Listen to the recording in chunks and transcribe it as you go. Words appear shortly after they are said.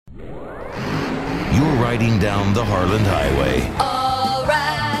riding down the Harland Highway. All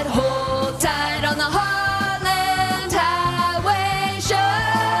right, hold tight on the Harland Highway show.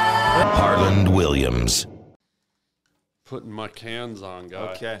 Harland Williams. Putting my cans on,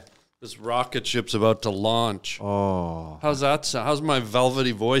 guy. Okay. This rocket ship's about to launch. Oh. How's that sound? How's my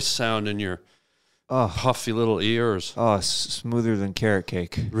velvety voice sound in your puffy little ears? Oh, smoother than carrot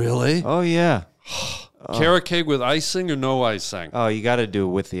cake. Really? Oh, yeah. Carrot cake with icing or no icing? Oh, you got to do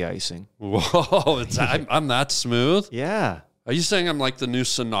it with the icing. Whoa, I'm that smooth? Yeah. Are you saying I'm like the new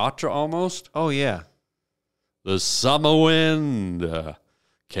Sinatra almost? Oh, yeah. The summer wind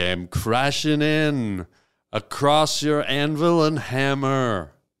came crashing in across your anvil and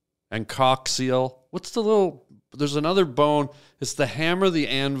hammer and coccyl. What's the little... There's another bone. It's the hammer, the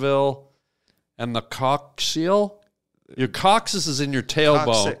anvil, and the coccyl. Your coccyx is in your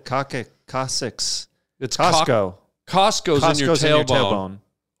tailbone. Coccyx. It's Costco. Costco's in your tailbone.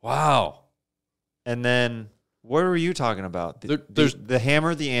 Wow. And then, what were you talking about? There's the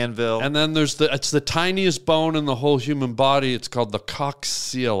hammer, the anvil. And then it's the tiniest bone in the whole human body. It's called the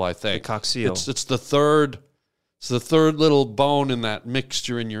coccyl, I think. The coccyl. It's the third little bone in that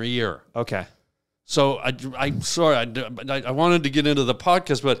mixture in your ear. Okay. So I'm sorry, I wanted to get into the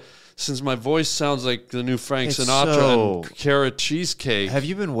podcast, but since my voice sounds like the new Frank Sinatra and carrot cheesecake. Have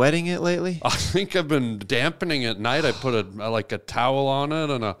you been wetting it lately? I think I've been dampening it at night. I put a towel on it,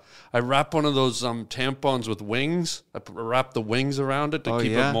 and I wrap one of those tampons with wings. I wrap the wings around it to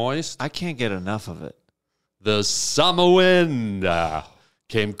keep it moist. I can't get enough of it. The summer wind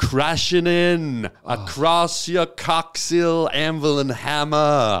came crashing in across your coccyl, anvil, and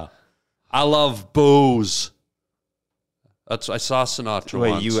hammer. I love booze. I saw Sinatra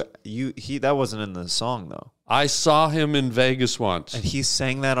once. Wait, that wasn't in the song though. I saw him in Vegas once. And he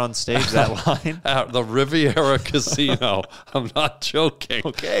sang that on stage, that line? At the Riviera Casino. I'm not joking.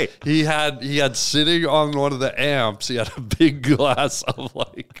 Okay. He had sitting on one of the amps, he had a big glass of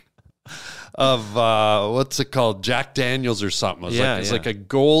what's it called? Jack Daniels or something. It's like a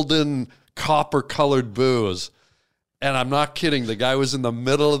golden copper colored booze. And I'm not kidding. The guy was in the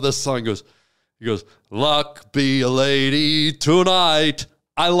middle of the song. He goes, luck be a lady tonight.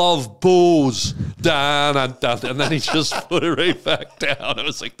 I love booze. And then he just put it right back down. It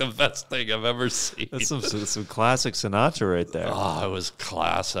was like the best thing I've ever seen. That's some classic Sinatra right there. Oh, it was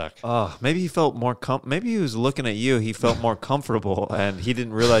classic. Oh, maybe he felt more maybe he was looking at you. He felt more comfortable, and he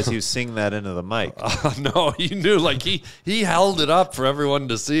didn't realize he was singing that into the mic. No, he knew. Like he held it up for everyone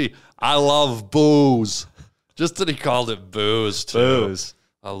to see. I love booze. Just that he called it booze, too. Booze.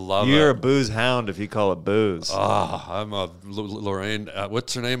 I love it. You're a booze hound if you call it booze. Oh, I'm a Lorraine.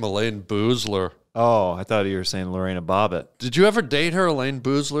 What's her name? Elaine Boozler. Oh, I thought you were saying Lorena Bobbitt. Did you ever date her, Elaine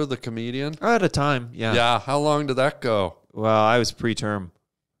Boozler, the comedian? At a time, yeah. Yeah. How long did that go? Well, I was preterm.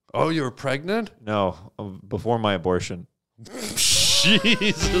 Oh, you were pregnant? No, before my abortion.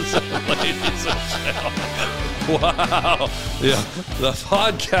 Jesus, ladies and gentlemen. Wow. Yeah, the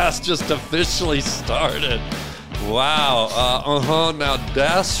podcast just officially started. Wow. Now,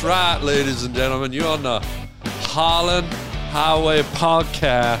 that's right, ladies and gentlemen. You're on the Harland Highway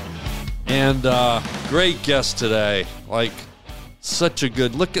podcast. And great guest today. Like, such a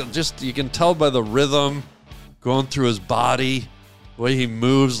good look. You can tell by the rhythm going through his body, the way he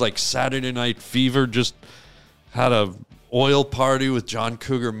moves, like Saturday Night Fever. Just had a oil party with John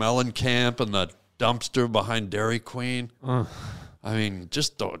Cougar Mellencamp and the dumpster behind Dairy Queen. I mean,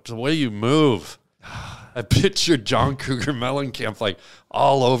 just the way you move. I pictured John Cougar Mellencamp like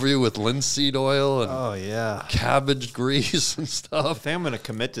all over you with linseed oil and cabbage grease and stuff. I think I'm going to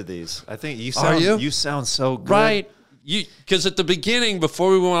commit to these. I think you sound so good. Right. Because at the beginning, before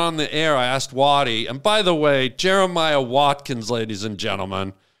we went on the air, I asked Waddy, and by the way, Jeremiah Watkins, ladies and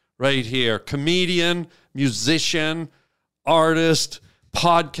gentlemen, right here, comedian, musician, artist,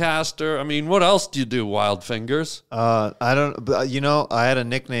 podcaster. I mean, what else do you do, Wild Fingers? I don't. I had a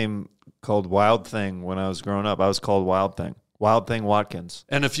nickname called Wild Thing when I was growing up. I was called Wild Thing. Wild Thing Watkins.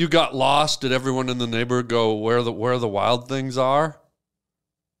 And if you got lost, did everyone in the neighborhood go where the wild things are?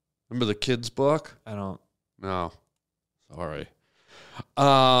 Remember the kids' book? I don't. No, sorry.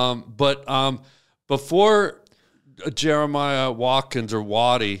 But before Jeremiah Watkins or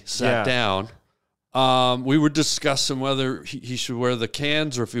Waddy sat down. We were discussing whether he should wear the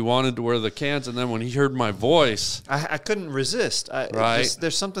cans or if he wanted to wear the cans. And then when he heard my voice... I couldn't resist. Right.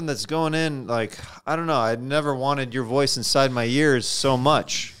 There's something that's going in, like, I don't know. I'd never wanted your voice inside my ears so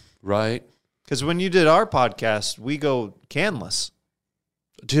much. Right. Because when you did our podcast, we go canless.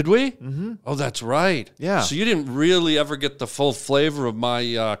 Did we? Mm-hmm. Oh, that's right. Yeah. So you didn't really ever get the full flavor of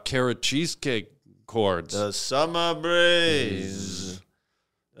my carrot cheesecake chords. The summer breeze.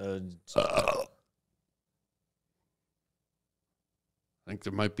 think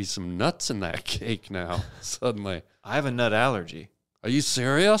there might be some nuts in that cake now, suddenly. I have a nut allergy. Are you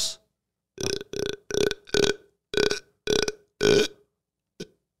serious?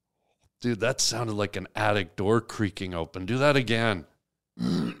 Dude, that sounded like an attic door creaking open. Do that again.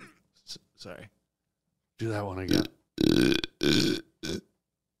 Sorry. Do that one again.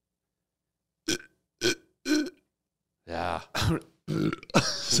 Yeah.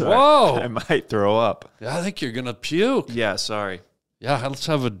 Sorry. Whoa. I might throw up. Yeah, I think you're going to puke. Yeah, sorry. Yeah, let's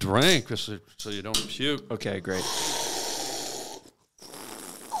have a drink so you don't puke. Okay, great.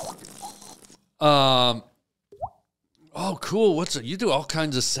 Oh, cool. What's it? You do all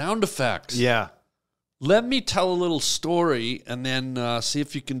kinds of sound effects. Yeah. Let me tell a little story and then see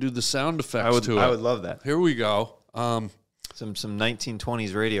if you can do the sound effects to it. I would love that. Here we go. Some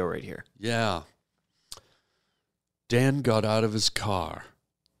 1920s radio right here. Yeah. Dan got out of his car.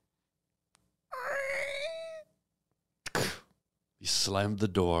 He slammed the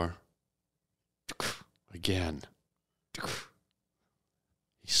door. Again.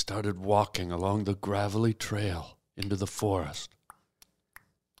 He started walking along the gravelly trail into the forest.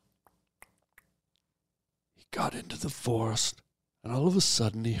 He got into the forest, and all of a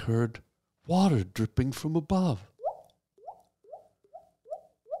sudden he heard water dripping from above.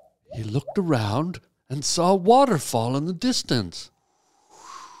 He looked around and saw a waterfall in the distance.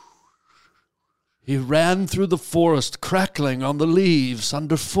 He ran through the forest, crackling on the leaves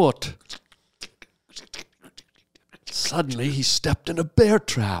underfoot. Suddenly, he stepped in a bear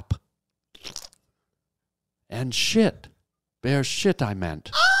trap. And shit. Bear shit, I meant.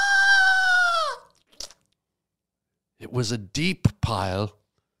 It was a deep pile.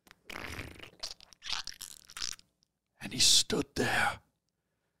 And he stood there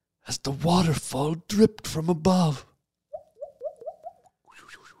as the waterfall dripped from above.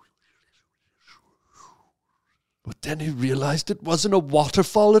 But then he realized it wasn't a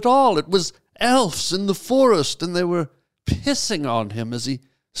waterfall at all. It was elves in the forest, and they were pissing on him as he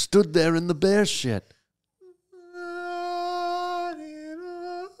stood there in the bear shit.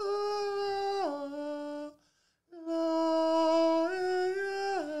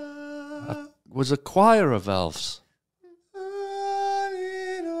 It was a choir of elves.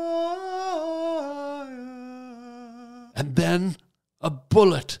 And then a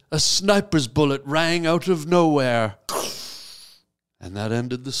bullet, a sniper's bullet, rang out of nowhere. And that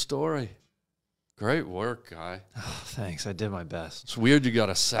ended the story. Great work, guy. Oh, thanks. I did my best. It's weird you got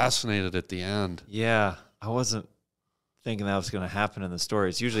assassinated at the end. Yeah, I wasn't thinking that was going to happen in the story.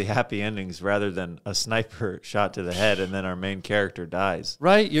 It's usually happy endings rather than a sniper shot to the head and then our main character dies.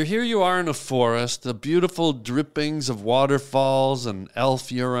 Right, here you are in a forest, the beautiful drippings of waterfalls and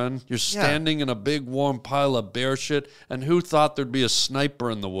elf urine. You're standing in a big warm pile of bear shit, and who thought there'd be a sniper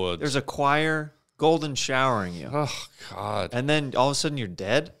in the woods? There's a choir golden showering you. Oh, God. And then all of a sudden you're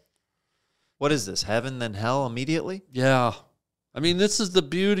dead? What is this, heaven then hell immediately? Yeah. I mean, this is the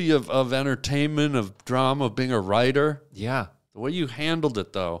beauty of entertainment, of drama, of being a writer. Yeah. The way you handled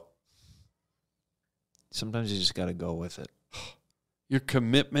it, though. Sometimes you just got to go with it. Your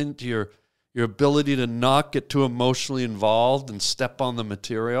commitment, your ability to not get too emotionally involved and step on the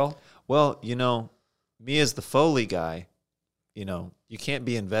material. Well, you know, me as the Foley guy, you know, you can't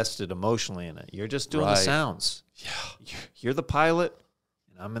be invested emotionally in it. You're just doing the sounds. Yeah. You're the pilot,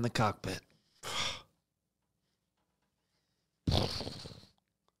 and I'm in the cockpit.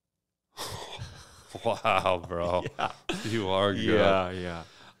 Wow, bro. Yeah. You are good. Yeah.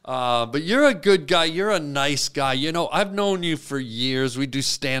 But you're a good guy. You're a nice guy. You know, I've known you for years. We do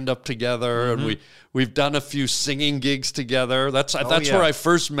stand-up together, and we've done a few singing gigs together. That's where I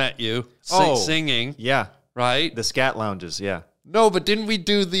first met you, singing. Yeah. Right? The scat lounges, yeah. No, but didn't we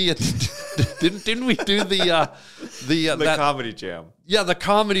do the didn't we do the comedy jam? Yeah, the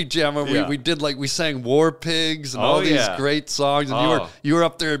comedy jam where we did, like, we sang War Pigs and all these great songs, and you were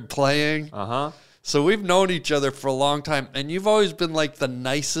up there playing. Uh-huh. So we've known each other for a long time, and you've always been like the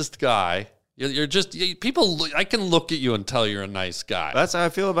nicest guy. You're just people. I can look at you and tell you're a nice guy. That's how I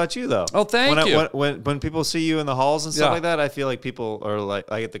feel about you, though. Oh, thank you. When people see you in the halls and stuff like that, I feel like people are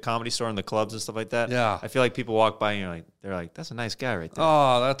like at the Comedy Store and the clubs and stuff like that. Yeah, I feel like people walk by and they're like, "That's a nice guy right there."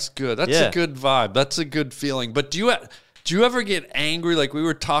 Oh, that's good. That's a good vibe. That's a good feeling. But do you ever get angry? Like, we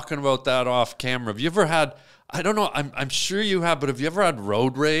were talking about that off camera. Have you ever had? I don't know. I'm sure you have. But have you ever had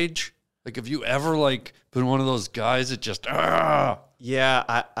road rage? Like, have you ever been one of those guys that just Yeah,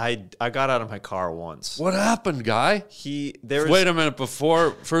 I got out of my car once. What happened, guy? Wait a minute.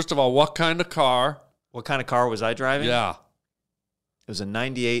 First of all, what kind of car? What kind of car was I driving? Yeah. It was a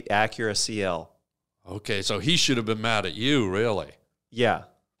 98 Acura CL. Okay, so he should have been mad at you, really. Yeah.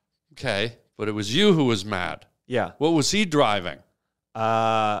 Okay, but it was you who was mad. Yeah. What was he driving?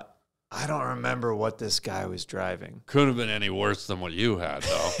 I don't remember what this guy was driving. Couldn't have been any worse than what you had,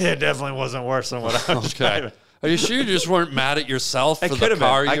 though. It definitely wasn't worse than what I was driving. Are you sure you just weren't mad at yourself for the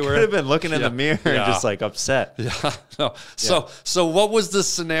car you were in? I could have been looking in the mirror and just like upset. Yeah. No. So what was the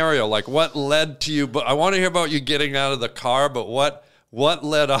scenario? Like, what led to you? But I want to hear about you getting out of the car. But what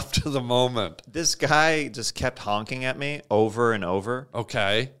led up to the moment? This guy just kept honking at me over and over.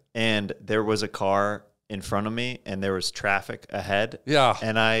 Okay. And there was a car in front of me, and there was traffic ahead. Yeah.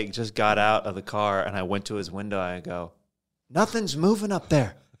 And I just got out of the car, and I went to his window. And I go, nothing's moving up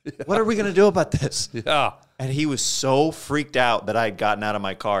there. Yeah. What are we going to do about this? Yeah. And he was so freaked out that I had gotten out of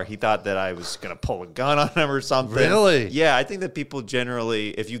my car. He thought that I was going to pull a gun on him or something. Really? Yeah, I think that people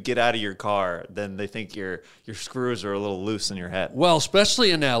generally, if you get out of your car, then they think your screws are a little loose in your head. Well,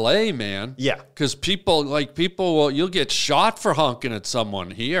 especially in LA, man. Yeah. Because you'll get shot for honking at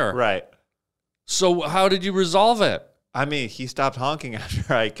someone here. Right. So how did you resolve it? I mean, he stopped honking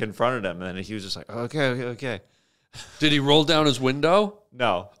after I confronted him, and he was just like, okay. Did he roll down his window?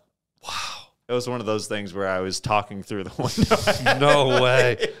 No. Wow. It was one of those things where I was talking through the window. No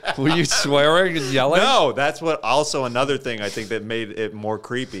way. Were you swearing and yelling? No, that's what also another thing I think that made it more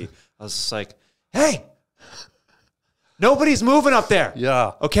creepy. I was just like, hey, nobody's moving up there.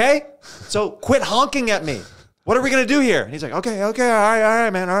 Yeah. Okay? So quit honking at me. What are we going to do here? And he's like, okay, all right,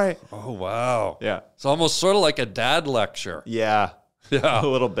 man, all right. Oh, wow. Yeah. It's almost sort of like a dad lecture. Yeah. Yeah. A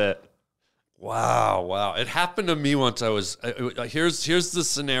little bit. Wow. It happened to me once. Here's the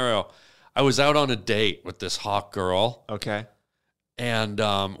scenario. I was out on a date with this hot girl. Okay. And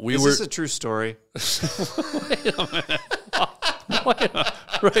Is this a true story? Wait a minute.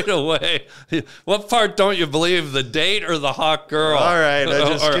 Right away. What part don't you believe? The date or the hot girl? All right. I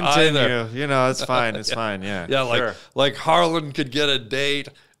just Or continue. either. You know, it's fine. It's fine. Yeah. Yeah, sure. like Harlan could get a date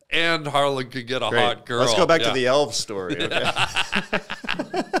and Harlan could get a Great. hot girl. Let's go back to the elf story. Okay?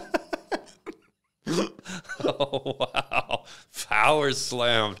 Oh, wow. Power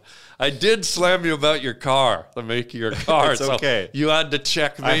slammed. I did slam you about your car, the make of your car. It's okay. So you had to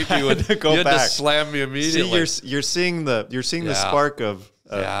checkmate me. You had to slam me immediately. See, you're seeing the spark of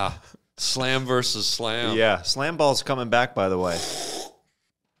Slam versus slam. Yeah, slam ball's coming back, by the way.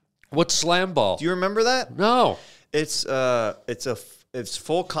 What's slam ball? Do you remember that? No. It's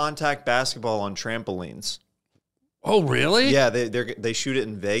full contact basketball on trampolines. Oh, really? Yeah, they shoot it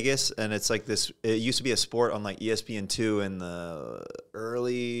in Vegas, and it's like this. It used to be a sport on like ESPN2 in the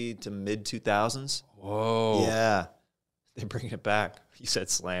early to mid 2000s. Whoa. Yeah, they're bringing it back. You said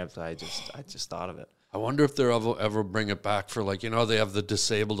slam, so I just thought of it. I wonder if they'll ever bring it back for they have the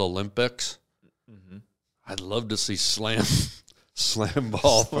disabled Olympics. Mm-hmm. I'd love to see slam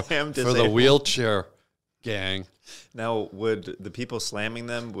ball for the wheelchair gang. Now, would the people slamming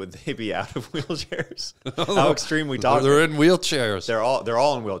them, would they be out of wheelchairs? How extreme we talking? They're in wheelchairs. They're all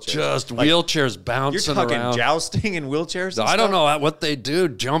in wheelchairs. Just wheelchairs bouncing around. You're talking around. jousting in wheelchairs? I don't know what they do.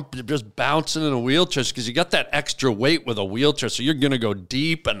 Just bouncing in a wheelchair because you got that extra weight with a wheelchair, so you're going to go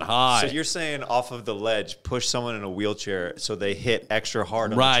deep and high. So you're saying off of the ledge, push someone in a wheelchair so they hit extra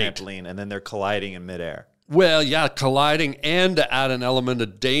hard on the trampoline, and then they're colliding in midair. Well, yeah, colliding, and to add an element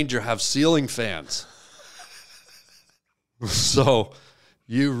of danger, have ceiling fans. So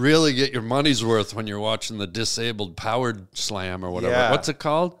you really get your money's worth when you're watching the disabled powered slam or whatever. Yeah. What's it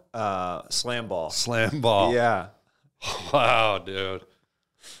called? Slam ball. Slam ball. Yeah. Wow, dude.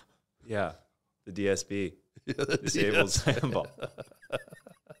 Yeah. The DSB. Yeah, the disabled DSB. slam ball.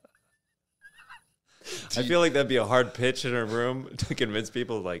 I feel like that'd be a hard pitch in a room to convince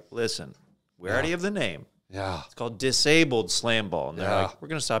people, like, listen, we already have the name. Yeah. It's called disabled slam ball. And they're like, we're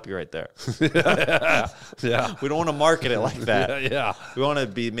going to stop you right there. Yeah. We don't want to market it like that. Yeah. We want to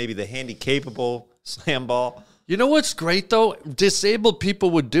be maybe the handy-capable slam ball. You know what's great, though? Disabled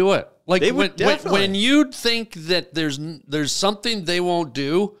people would do it. Like, they would when you'd think that there's something they won't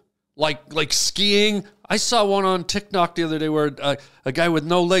do, like skiing. I saw one on TikTok the other day where a guy with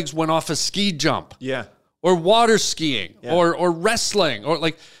no legs went off a ski jump. Yeah. Or water skiing. Yeah. Or wrestling. Or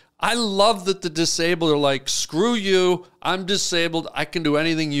like... I love that the disabled are like, screw you, I'm disabled, I can do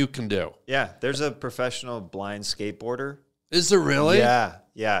anything you can do. Yeah, there's a professional blind skateboarder. Is there really? Yeah,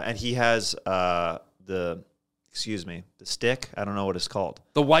 and he has the stick, I don't know what it's called.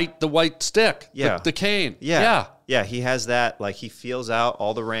 The white stick, yeah. The cane. Yeah, he has that, like he feels out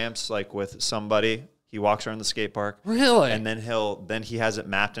all the ramps like with somebody. He walks around the skate park. Really? And then he has it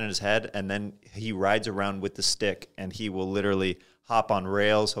mapped in his head, and then he rides around with the stick, and he will literally hop on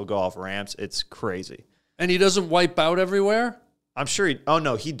rails. He'll go off ramps. It's crazy. And he doesn't wipe out everywhere? I'm sure he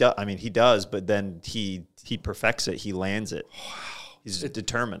does. I mean, he does, but then he perfects it. He lands it. Wow. He's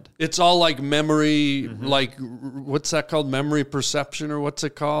determined. It's all like memory, like what's that called? Memory perception, or what's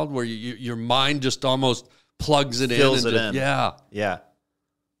it called? Where your mind just almost plugs it Fills in. it in. Yeah. Yeah.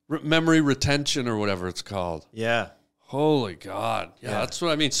 Memory retention or whatever it's called. Yeah. Holy God. Yeah, that's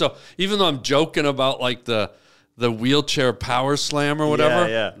what I mean. So even though I'm joking about like the wheelchair power slam or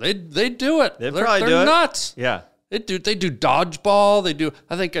whatever, they do it. They're nuts. Yeah. They do dodgeball. They do.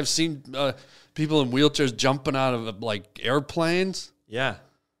 I think I've seen people in wheelchairs jumping out of like airplanes. Yeah.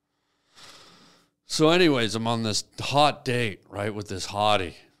 So anyways, I'm on this hot date, right, with this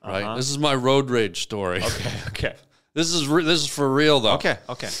hottie, right? This is my road rage story. Okay. This is for real though. Okay.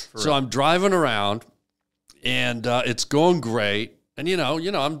 So I'm driving around, and it's going great. And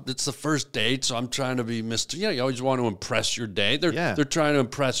it's the first date, so I'm trying to be Mr. You always want to impress your date. They're trying to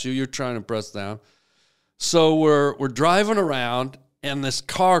impress you. You're trying to impress them. So we're driving around, and this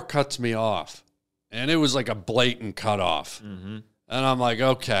car cuts me off, and it was like a blatant cutoff. And I'm like,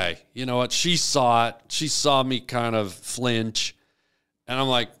 okay, you know what? She saw it. She saw me kind of flinch, and I'm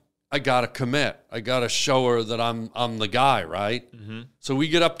like, I gotta commit. I gotta show her that I'm the guy, right? So we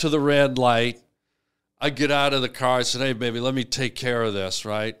get up to the red light. I get out of the car. I said, hey, baby, let me take care of this,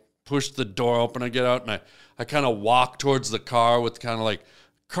 right? Push the door open. I get out, and I kind of walk towards the car with kind of like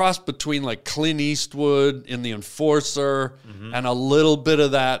cross between like Clint Eastwood in The Enforcer and a little bit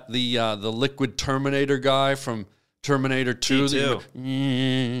of that, the Liquid Terminator guy from Terminator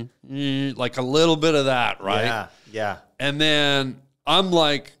 2. Like a little bit of that, right? Yeah. And then I'm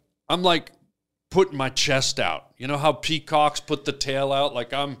like putting my chest out. You know how peacocks put the tail out?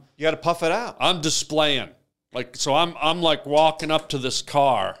 Like You got to puff it out. I'm displaying. Like, so I'm like walking up to this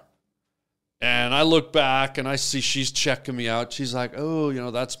car, and I look back and I see she's checking me out. She's like, oh,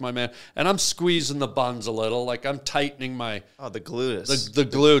 that's my man. And I'm squeezing the buns a little. Like I'm tightening my... Oh, the gluteus. The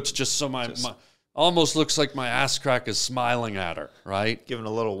glutes, just so my almost looks like my ass crack is smiling at her, right? Giving a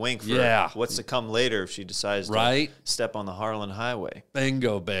little wink for what's to come later if she decides to step on the Harland Highway.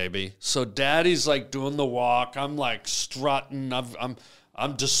 Bingo, baby. So daddy's like doing the walk. I'm like strutting.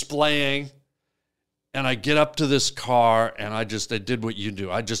 I'm displaying. And I get up to this car, and I did what you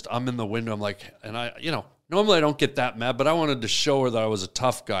do. I'm in the window. I'm like, and normally I don't get that mad, but I wanted to show her that I was a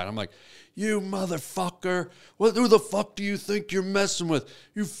tough guy. And I'm like, you motherfucker. Who the fuck do you think you're messing with?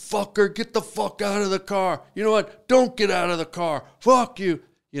 You fucker, get the fuck out of the car. You know what? Don't get out of the car. Fuck you.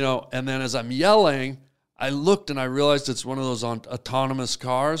 And then as I'm yelling, I looked and I realized it's one of those autonomous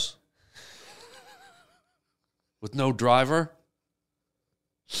cars with no driver.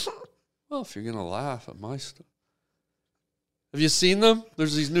 Well, if you're going to laugh at my stuff. Have you seen them?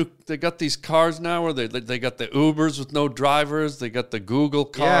 There's they got these cars now where they got the Ubers with no drivers. They got the Google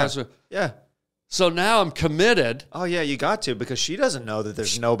cars. Yeah. So now I'm committed. Oh, yeah, you got to, because she doesn't know that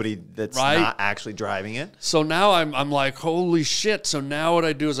there's nobody that's not actually driving it. So now I'm like, holy shit. So now what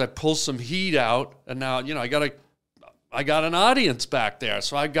I do is I pull some heat out, and now, I got an audience back there.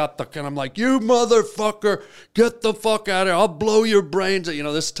 So and I'm like, you motherfucker, get the fuck out of here. I'll blow your brains out,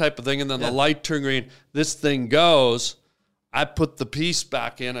 this type of thing. And then the light turned green. This thing goes. I put the piece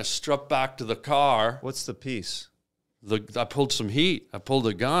back in. I strut back to the car. What's the piece? I pulled some heat. I pulled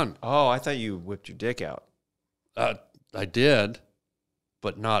a gun. Oh, I thought you whipped your dick out. I did,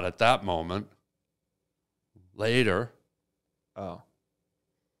 but not at that moment. Later. Oh.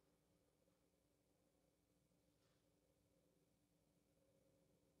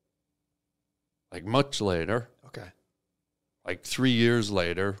 Like much later. Okay. Like 3 years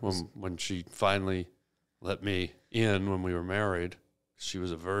later, when she finally let me in when we were married. She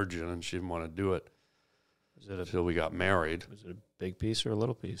was a virgin and she didn't want to do it until we got married. Was it a big piece or a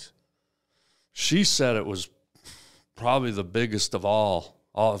little piece? She said it was probably the biggest of all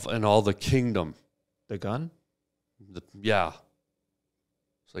in all the kingdom. The gun? Yeah.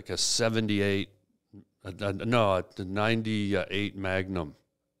 It's like a 78, a 98 Magnum.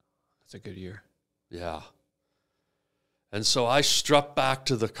 That's a good year. Yeah. And so I strut back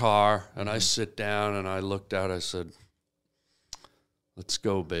to the car, and I sit down, and I looked out. I said, let's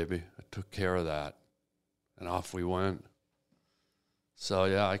go, baby. I took care of that. And off we went. So,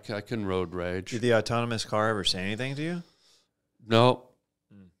 yeah, I can road rage. Did the autonomous car ever say anything to you? No.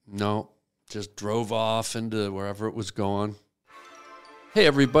 No. Just drove off into wherever it was going. Hey,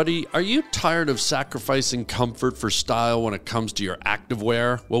 everybody. Are you tired of sacrificing comfort for style when it comes to your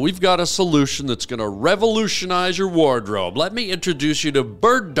activewear? Well, we've got a solution that's going to revolutionize your wardrobe. Let me introduce you to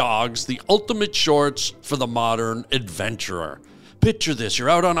Bird Dogs, the ultimate shorts for the modern adventurer. Picture this. You're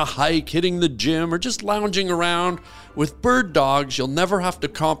out on a hike, hitting the gym, or just lounging around. With Bird Dogs, you'll never have to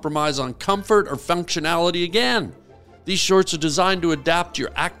compromise on comfort or functionality again. These shorts are designed to adapt to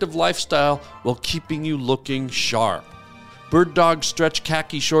your active lifestyle while keeping you looking sharp. Bird Dog stretch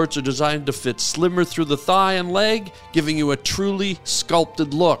khaki shorts are designed to fit slimmer through the thigh and leg, giving you a truly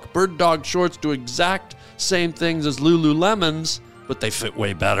sculpted look. Bird Dog shorts do exact same things as Lululemons, but they fit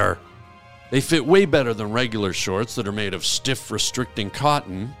way better. They fit way better than regular shorts that are made of stiff, restricting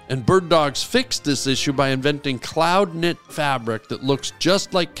cotton. And Bird Dogs fixed this issue by inventing cloud knit fabric that looks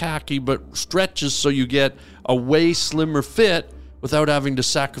just like khaki but stretches so you get a way slimmer fit without having to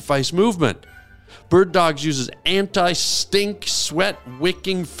sacrifice movement. Bird Dogs uses anti-stink,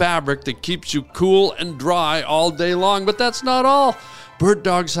 sweat-wicking fabric that keeps you cool and dry all day long. But that's not all. Bird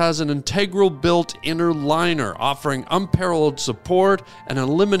Dogs has an integral built inner liner, offering unparalleled support and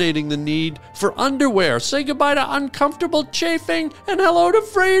eliminating the need for underwear. Say goodbye to uncomfortable chafing and hello to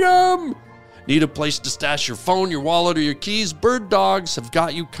freedom. Need a place to stash your phone, your wallet, or your keys? Bird Dogs have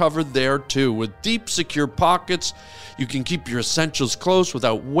got you covered there too. With deep, secure pockets, you can keep your essentials close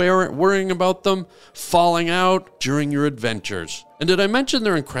without worrying about them falling out during your adventures. And did I mention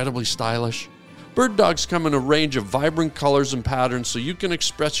they're incredibly stylish? Bird Dogs come in a range of vibrant colors and patterns so you can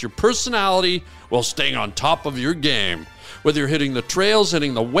express your personality while staying on top of your game. Whether you're hitting the trails,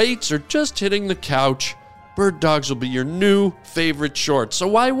 hitting the weights, or just hitting the couch, Bird Dogs will be your new favorite shorts. So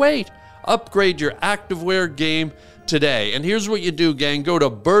why wait? Upgrade your activewear game today. And here's what you do, gang. Go to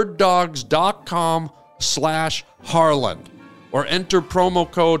birddogs.com/Harland or enter promo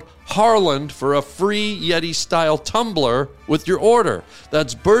code Harland for a free Yeti-style tumbler with your order.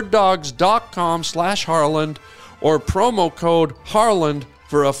 That's birddogs.com/Harland or promo code Harland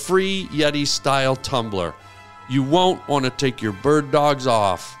for a free Yeti-style tumbler. You won't want to take your Bird Dogs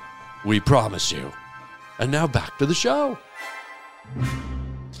off. We promise you. And now back to the show.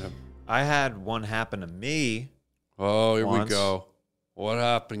 I had one happen to me. Oh, here once. we go. What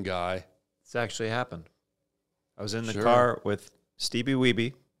happened, guy? It's actually happened. I was in the car with Stevie Weeby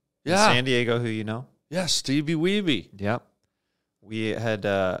in Yeah. San Diego, who you know. Yeah, Stevie Weeby. Yep. We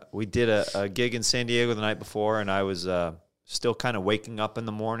did a gig in San Diego the night before, and I was still kind of waking up in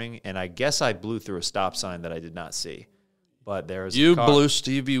the morning, and I guess I blew through a stop sign that I did not see. But there was You a car blew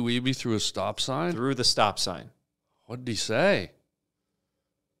Stevie Weeby through a stop sign? through the stop sign. What did he say?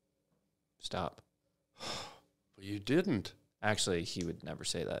 Stop. But you didn't. Actually, he would never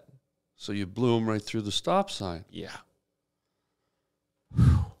say that. So you blew him right through the stop sign. Yeah.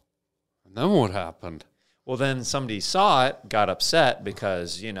 And then what happened? Well, then somebody saw it, got upset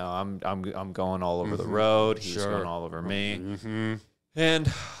because I'm going all over the road. He's going all over me,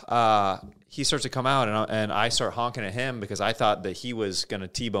 and he starts to come out, and I start honking at him because I thought that he was going to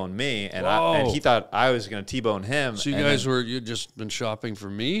T-bone me, and he thought I was going to T-bone him. So you just been shopping for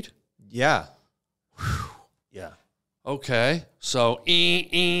meat? Yeah. Yeah. Okay. So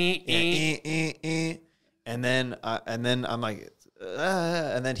and then I'm like,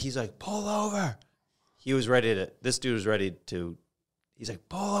 and then he's like, pull over. He was ready to. This dude was ready to. He's like,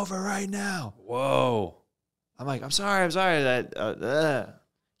 pull over right now. Whoa. I'm like, I'm sorry.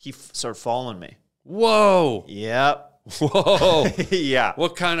 He started following me. Whoa. Yep. Whoa. Yeah.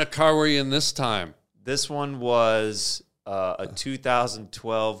 What kind of car were you in this time? This one was a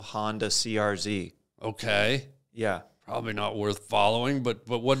 2012 Honda CRZ. Okay. Yeah. Probably not worth following, but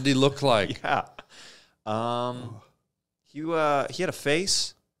what did he look like? Yeah. He had a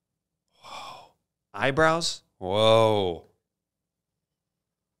face. Whoa. Eyebrows. Whoa.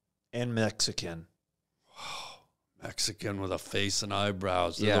 And Mexican. Mexican with a face and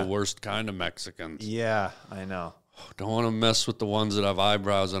eyebrows. They're the worst kind of Mexicans. Yeah, I know. Don't want to mess with the ones that have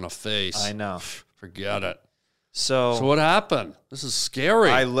eyebrows and a face. I know. Forget it. So what happened? This is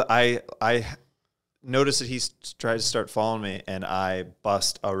scary. I noticed that he tried to start following me, and I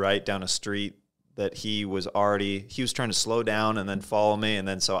bust a right down a street that he was trying to slow down and then follow me, and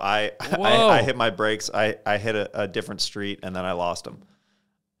then so I hit my brakes. I hit a different street, and then I lost him.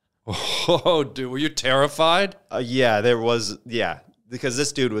 Oh, dude, were you terrified? Yeah, because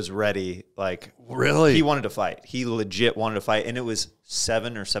this dude was ready. Like, really? He wanted to fight. He legit wanted to fight, and it was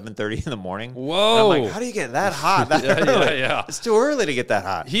 7 or 7:30 in the morning. Whoa! And I'm like, how do you get that hot that early? Yeah. It's too early to get that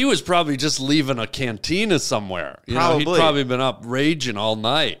hot. He was probably just leaving a cantina somewhere. He'd probably been up raging all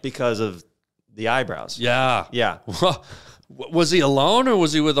night because of the eyebrows. Yeah, yeah. Was he alone or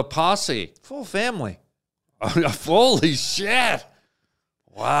was he with a posse? Full family. Holy shit!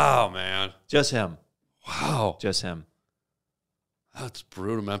 Wow, man. Just him. Wow. Just him. That's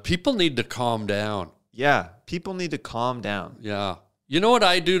brutal, man. People need to calm down. Yeah. People need to calm down. Yeah. You know what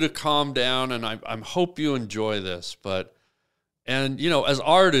I do to calm down, and I hope you enjoy this, as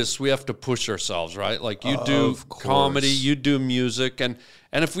artists, we have to push ourselves, right? Like you do comedy, you do music, and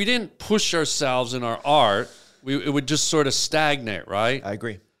if we didn't push ourselves in our art, it would just sort of stagnate, right? I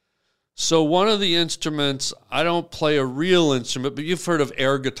agree. So one of the instruments, I don't play a real instrument, but you've heard of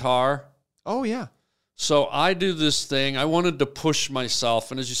air guitar. Oh, yeah. So I do this thing. I wanted to push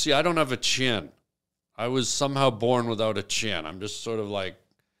myself. And as you see, I don't have a chin. I was somehow born without a chin. I'm just sort of like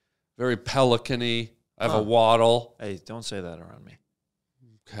very pelican-y. I have a waddle. Hey, don't say that around me.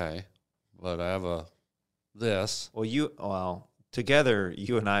 Okay. But I have this. Well, together,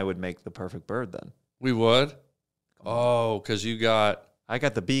 you and I would make the perfect bird then. We would? Oh, because you got... I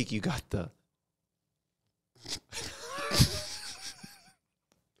got the beak, you got the...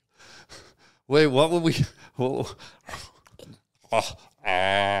 Wait, what would we... What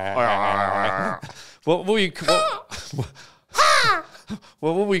would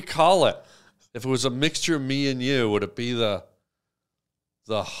we call it? If it was a mixture of me and you, would it be the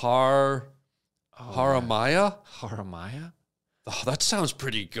Haramaya? Haramaya? Oh, that sounds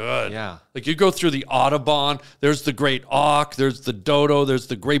pretty good. Yeah. Like you go through the Audubon, there's the great auk, there's the dodo, there's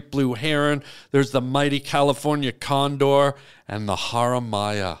the great blue heron, there's the mighty California condor, and the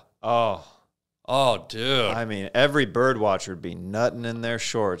Haramaya. Oh, dude. I mean, every bird watcher would be nutting in their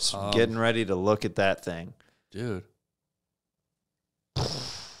shorts, getting ready to look at that thing. Dude.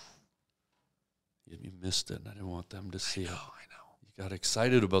 You missed it. I didn't want them to see it. I know. You got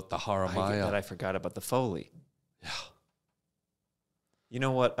excited about the Haramaya. I forgot about the Foley. Yeah. You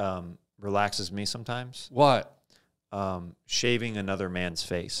know what relaxes me sometimes? What? Shaving another man's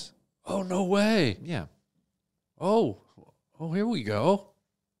face. Oh, no way. Yeah. Oh, here we go.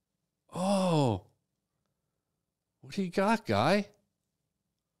 Oh. What do you got, guy?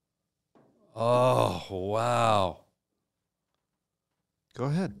 Oh, wow. Go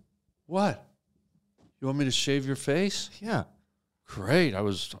ahead. What? You want me to shave your face? Yeah. Great.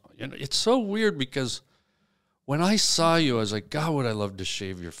 It's so weird because when I saw you, I was like, God, would I love to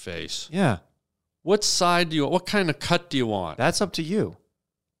shave your face. Yeah. What kind of cut do you want? That's up to you.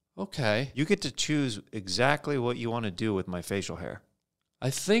 Okay. You get to choose exactly what you want to do with my facial hair.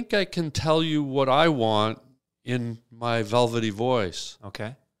 I think I can tell you what I want in my velvety voice.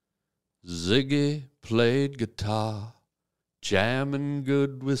 Okay. Ziggy played guitar, jamming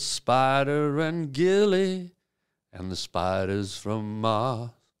good with Spider and Gilly, and the spiders from Mars.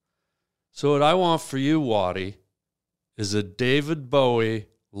 So what I want for you, Waddy, is a David Bowie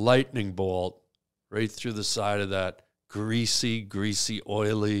lightning bolt right through the side of that greasy,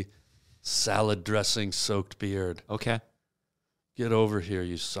 oily, salad dressing soaked beard. Okay. Get over here,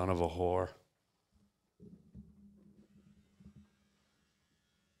 you son of a whore.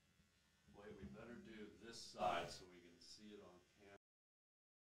 Wait, we better do this side so we can see it on camera.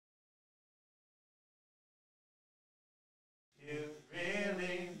 You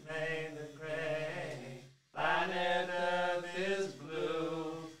really made the grade. Planet Earth is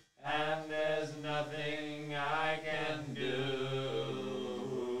blue, and there's nothing I can do.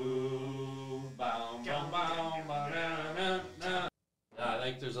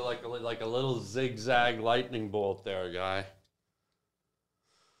 I think there's like a little zigzag lightning bolt there, guy.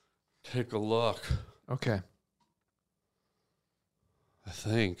 Take a look. Okay. I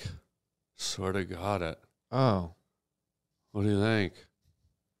think. Sort of got it. Oh. What do you think?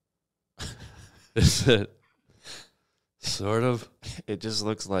 Is it sort of? It just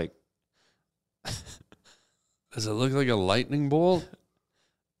looks like... Does it look like a lightning bolt?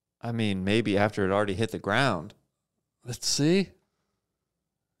 I mean, maybe after it already hit the ground. Let's see.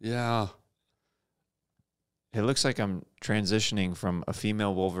 Yeah. It looks like I'm transitioning from a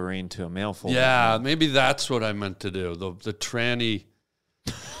female Wolverine to a male Wolverine. Yeah, maybe that's what I meant to do. The tranny,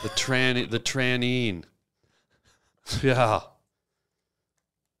 the tranine. Yeah.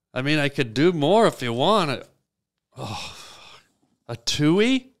 I mean, I could do more if you want it. Oh, a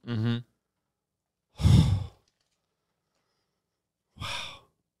Tui? Mm-hmm. Wow.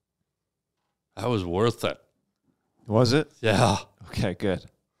 That was worth it. Was it? Yeah. Okay, good.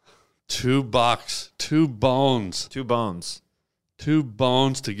 $2, 2 bones. 2 bones. 2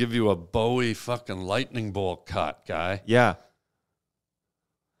 bones to give you a Bowie fucking lightning bolt cut, guy. Yeah.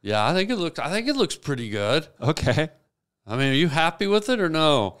 Yeah, I think it looks pretty good. Okay. I mean, are you happy with it or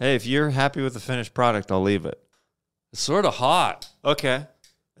no? Hey, if you're happy with the finished product, I'll leave it. It's sort of hot. Okay.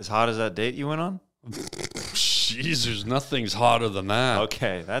 As hot as that date you went on? Jesus, nothing's hotter than that.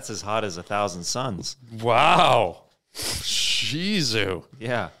 Okay, that's as hot as 1,000 suns. Wow. Shizu.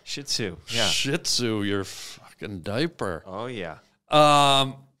 Yeah, Shih Tzu. Yeah. Shih Tzu, your fucking diaper. Oh, yeah.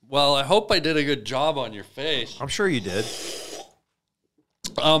 Well, I hope I did a good job on your face. I'm sure you did.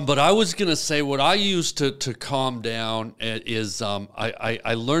 But I was going to say what I use to calm down is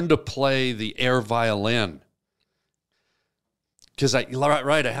I learned to play the air violin. Because I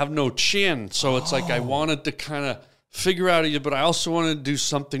have no chin. So it's like I wanted to kind of figure out you, but I also want to do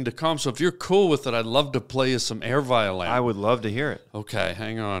something to calm. So if you're cool with it, I'd love to play you some air violin. I would love to hear it. Okay,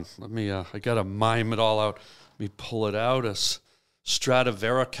 hang on. Let me, I got to mime it all out. Let me pull it out. A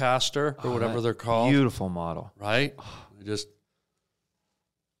Stradivari or whatever they're called. Beautiful model. Right? I just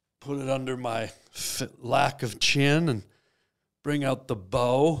put it under my lack of chin and bring out the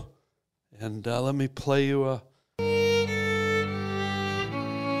bow. And let me play you a...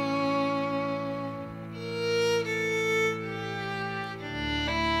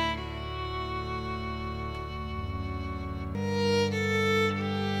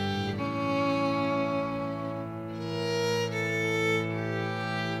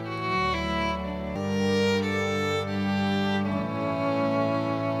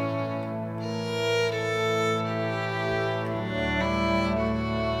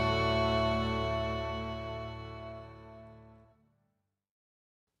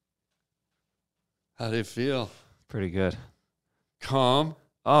 How do you feel? Pretty good. Calm?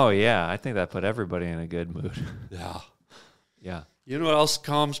 Oh, yeah. I think that put everybody in a good mood. Yeah. Yeah. You know what else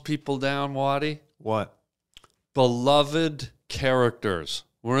calms people down, Waddy? What? Beloved characters.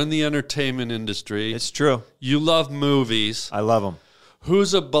 We're in the entertainment industry. It's true. You love movies. I love them.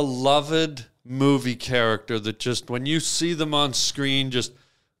 Who's a beloved movie character that just, when you see them on screen, just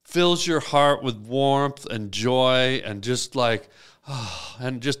fills your heart with warmth and joy and just like,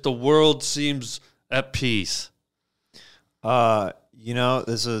 and just the world seems at peace? You know,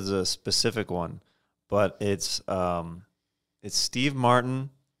 this is a specific one, but it's Steve Martin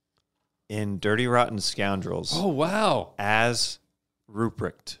in Dirty Rotten Scoundrels. Oh, wow. As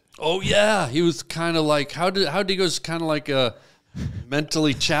Ruprecht. Oh, yeah. He was kind of like, how did he go? Kind of like a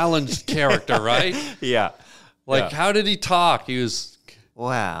mentally challenged character, right? Yeah. Like, how did he talk? He was...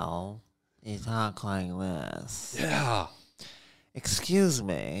 Well, you talk like this. Yeah. Excuse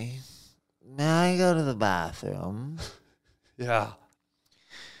me. May I go to the bathroom? Yeah.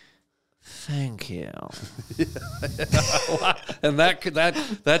 Thank you. And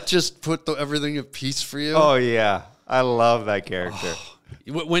that just put everything at peace for you? Oh, yeah. I love that character.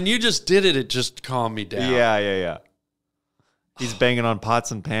 When you just did it, it just calmed me down. Yeah. He's banging on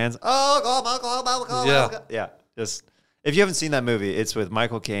pots and pans. Yeah. Just if you haven't seen that movie, it's with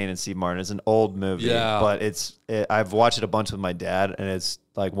Michael Caine and Steve Martin. It's an old movie, but I've watched it a bunch with my dad, and it's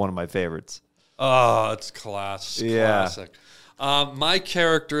like one of my favorites. Oh, it's classic. Classic. My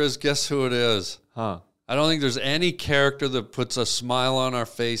character is, guess who it is? Huh. I don't think there's any character that puts a smile on our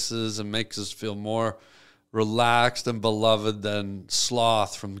faces and makes us feel more relaxed and beloved than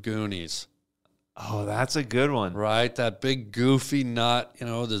Sloth from Goonies. Oh, that's a good one. Right? That big goofy nut,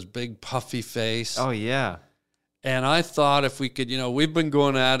 this big puffy face. Oh, yeah. And I thought if we could, we've been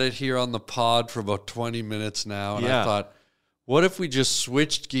going at it here on the pod for about 20 minutes now. And I thought, what if we just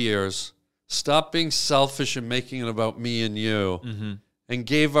switched gears, stopped being selfish and making it about me and you, and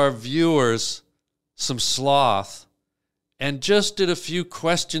gave our viewers some Sloth and just did a few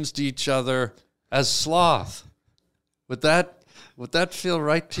questions to each other as Sloth? Would that feel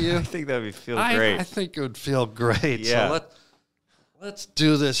right to you? I think that would feel great. I think it would feel great. Yeah. So let's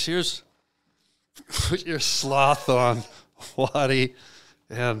do this. Put your Sloth on, Waddy,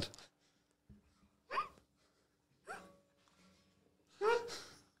 and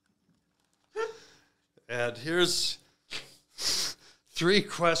here's 3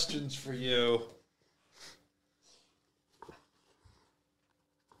 questions for you.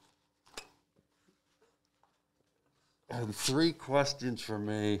 And 3 questions for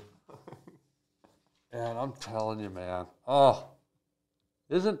me. And I'm telling you, man.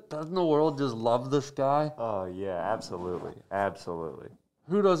 Doesn't the world just love this guy? Oh, yeah, absolutely. Absolutely.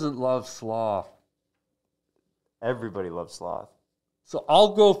 Who doesn't love Sloth? Everybody loves Sloth. So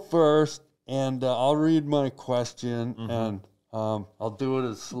I'll go first, and I'll read my question, and I'll do it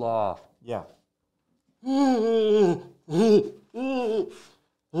as Sloth. Yeah.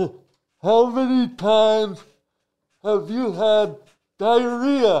 How many times have you had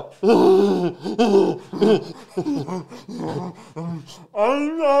diarrhea?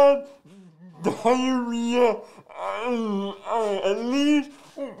 I've had diarrhea at least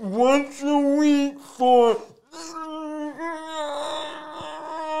once a week for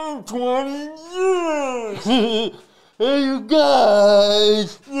 20 years. Hey, you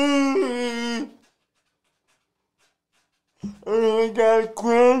guys. I got a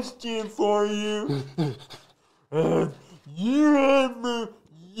question for you. Have you ever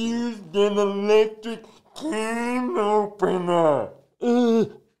used an electric can opener?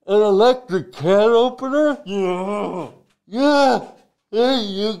 An electric can opener? Yeah. Yeah. Hey,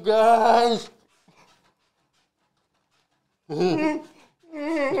 you guys.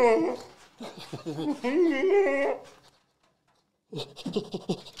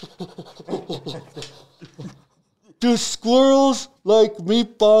 Do squirrels like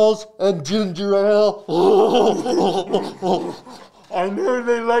meatballs and ginger ale? I know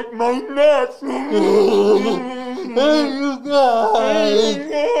they like my nuts. Hey, you guys.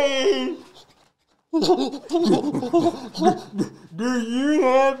 Do you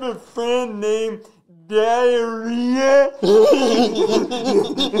have a friend named Diarrhea?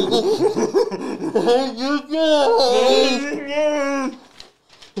 Hey, you guys.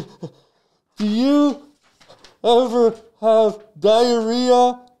 Do you ever have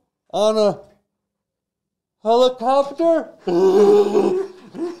diarrhea on a helicopter?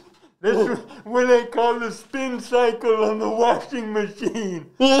 That's what they call the spin cycle on the washing machine.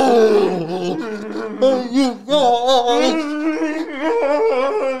 You guys.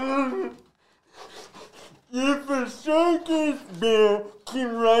 If a circus bear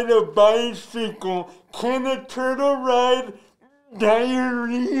can ride a bicycle, can a turtle ride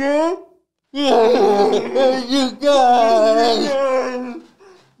diarrhea? You guys.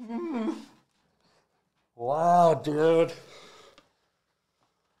 Wow, dude.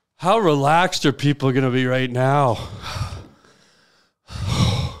 How relaxed are people going to be right now?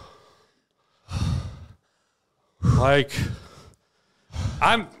 Like,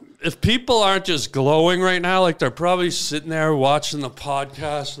 if people aren't just glowing right now, like they're probably sitting there watching the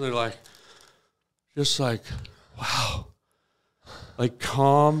podcast and they're like, just like, wow. Like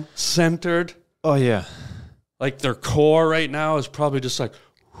calm, centered. Oh, yeah. Like their core right now is probably just like,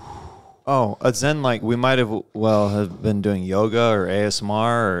 oh, a Zen, like we might have been doing yoga or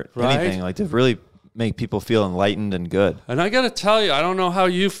ASMR or anything like to really make people feel enlightened and good. And I got to tell you, I don't know how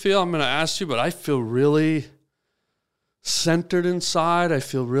you feel. I'm going to ask you, but I feel really centered inside. I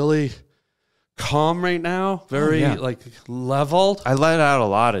feel really calm right now. Very like leveled. I let out a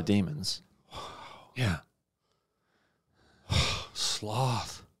lot of demons. Yeah.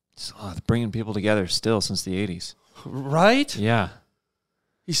 Sloth, bringing people together still since the 80s. Right? Yeah.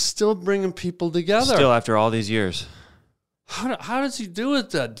 He's still bringing people together. Still after all these years. How does he do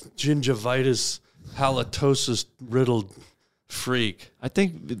it, that gingivitis, halitosis riddled freak? I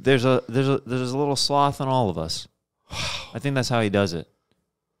think there's a little sloth in all of us. I think that's how he does it.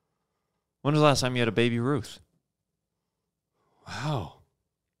 When was the last time you had a baby Ruth? Wow.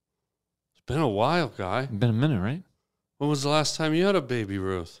 It's been a while, guy. It's been a minute, right? When was the last time you had a baby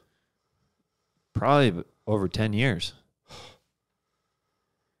Ruth? Probably over 10 years.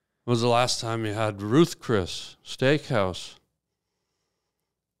 When was the last time you had Ruth Chris Steakhouse?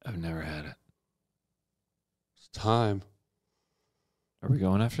 I've never had it. It's time. Are we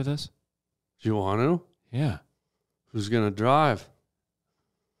going after this? Do you want to? Yeah. Who's going to drive?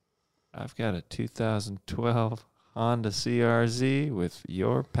 I've got a 2012 Honda CRZ with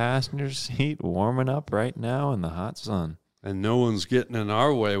your passenger seat warming up right now in the hot sun. And no one's getting in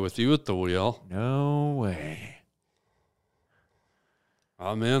our way with you at the wheel. No way.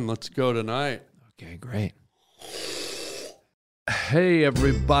 I'm in. Let's go tonight. Okay, great. Hey,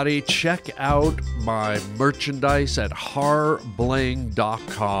 everybody. Check out my merchandise at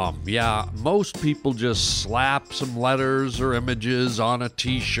harbling.com. Yeah, most people just slap some letters or images on a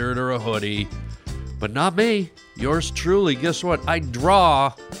t-shirt or a hoodie, but not me. Yours truly. Guess what? I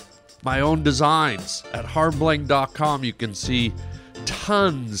draw my own designs. At harbling.com, you can see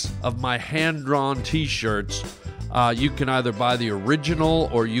tons of my hand-drawn t-shirts. You can either buy the original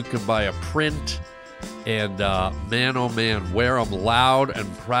or you can buy a print. And man, oh man, wear them loud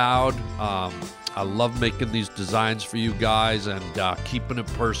and proud. I love making these designs for you guys and keeping it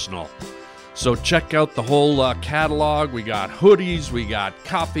personal. So check out the whole catalog. We got hoodies, we got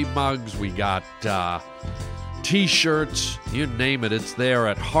coffee mugs, we got t-shirts, you name it, it's there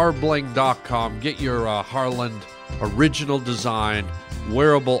at harbling.com. Get your Harland original design,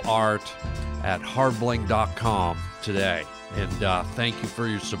 wearable art at harbling.com today. And thank you for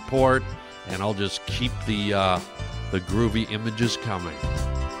your support. And I'll just keep the groovy images coming.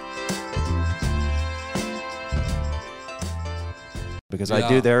 Because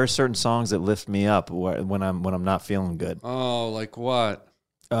there are certain songs that lift me up when I'm not feeling good. Oh, like what?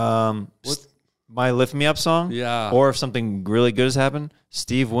 What? My lift me up song? Yeah. Or if something really good has happened,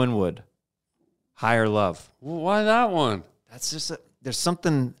 Steve Winwood, Higher Love. Well, why that one? That's just there's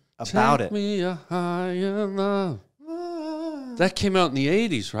something about Take it. me a higher love. That came out in the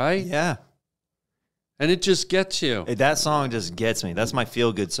 80s, right? Yeah. And it just gets you. That song just gets me. That's my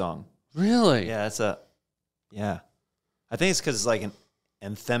feel-good song. Really? Yeah, yeah. I think it's because it's like an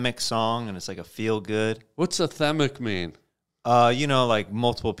anthemic song, and it's like a feel-good. What's anthemic mean? Like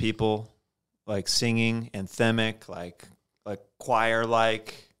multiple people, like singing, anthemic, like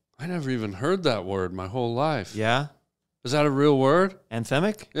choir-like. I never even heard that word my whole life. Yeah? Is that a real word?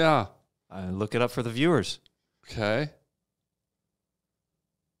 Anthemic? Yeah. I look it up for the viewers. Okay.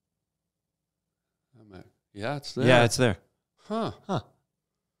 Yeah, it's there. Yeah, it's there. Huh. Huh.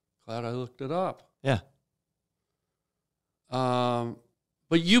 Glad I looked it up. Yeah.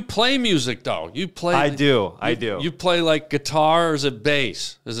 But you play music though. You play. I do. You play like guitar, or is it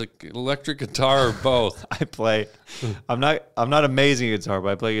bass? Is it electric guitar or both? I play. I'm not amazing at guitar, but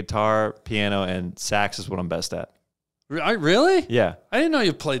I play guitar, piano, and sax is what I'm best at. Really? Yeah. I didn't know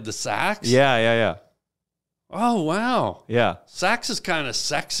you played the sax. Yeah. Oh wow. Yeah. Sax is kind of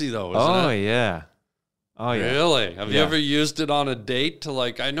sexy though, isn't Oh it? yeah. Oh yeah. Really? Have you Yeah. ever used it on a date to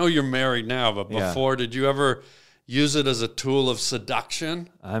like? I know you're married now, but Yeah. before, did you ever use it as a tool of seduction?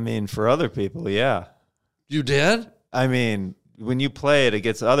 I mean, for other people, yeah. You did? I mean, when you play it, it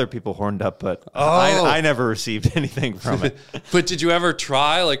gets other people horned up, but Oh. I never received anything from it. But did you ever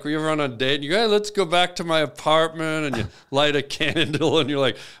try? Like, were you ever on a date and you go, hey, let's go back to my apartment, and you light a candle and you're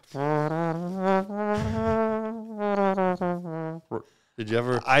like, did you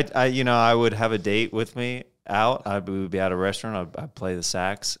ever? I would have a date with me out. We would be at a restaurant. I'd play the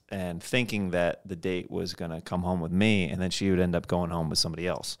sax and thinking that the date was going to come home with me, and then she would end up going home with somebody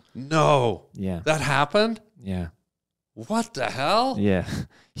else. No. Yeah. That happened? Yeah. What the hell? Yeah.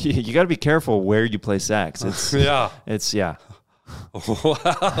 You got to be careful where you play sax. It's Yeah. yeah.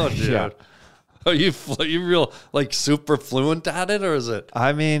 Wow, dude. Yeah. Are you real, like, super fluent at it, or is it?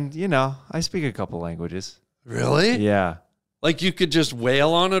 I mean, I speak a couple languages. Really? Yeah. Like, you could just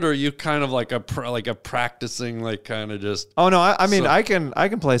wail on it, or are you kind of like a practicing, like, kind of just... Oh no, I mean, So- I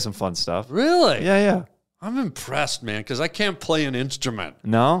can play some fun stuff. Really? Yeah. I'm impressed, man, because I can't play an instrument.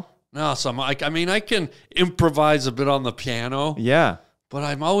 No? No, so I'm like, I mean, I can improvise a bit on the piano, Yeah. but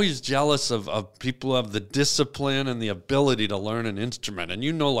I'm always jealous of people who have the discipline and the ability to learn an instrument. And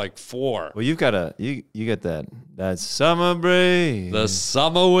you know, like 4. Well, you've got you get that summer breeze, The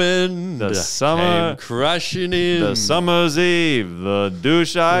summer wind The summer- came crashing in. the summer's eve, the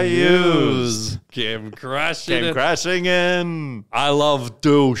douche I use Came crashing came in. crashing in. I love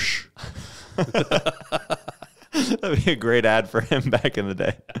douche. That'd be a great ad for him back in the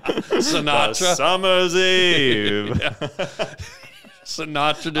day. Sinatra. The summer's eve.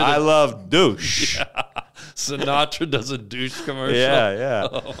 Sinatra did I love douche. Sinatra does a douche commercial. Yeah.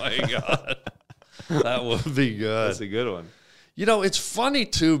 Oh my God. That would be good. That's a good one. You know, it's funny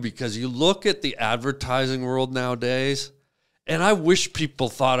too, because you look at the advertising world nowadays, and I wish people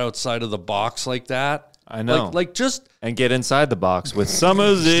thought outside of the box like that. I know. Like just And get inside the box with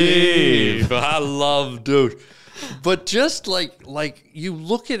summer's eve. I love douche. But just like you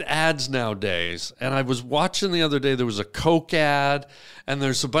look at ads nowadays, and I was watching the other day, there was a Coke ad, and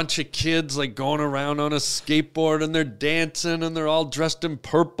there's a bunch of kids like going around on a skateboard, and they're dancing, and they're all dressed in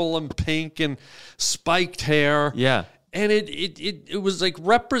purple and pink and spiked hair. Yeah. And it was like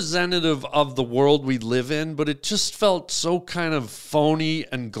representative of the world we live in, but it just felt so kind of phony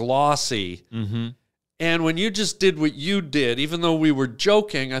and glossy. Mm-hmm. And when you just did what you did, even though we were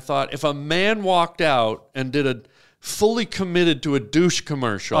joking, I thought if a man walked out and did a fully committed to a douche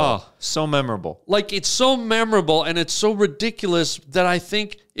commercial, Oh, so memorable. like it's so memorable and it's so ridiculous that I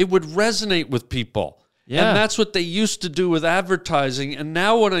think it would resonate with people. Yeah. And that's what they used to do with advertising. And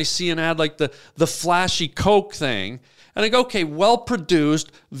now when I see an ad like the flashy Coke thing, and I go, okay, well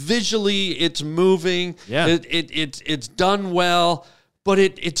produced, visually it's moving, Yeah. it's done well. But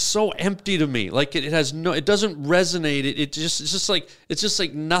it's so empty to me. Like it doesn't resonate. It's just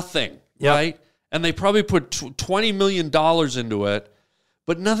like nothing, Yep. right? And they probably put $20 million into it,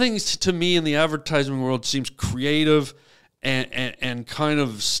 but nothing to me in the advertising world seems creative and kind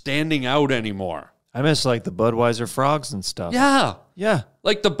of standing out anymore. I miss like the Budweiser frogs and stuff. Yeah, Yeah.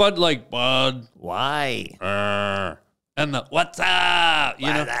 like the Bud, like Bud, Why? and the what's up,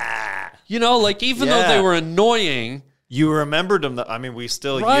 you know, like even though Yeah. they were annoying. You remembered them. I mean, we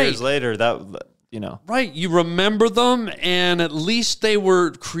still Right. years later Right, you remember them, and at least they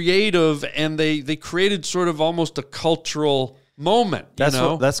were creative, and they created sort of almost a cultural moment.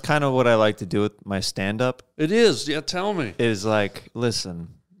 That's kind of what I like to do with my stand up It is. Yeah, tell me. is like, listen,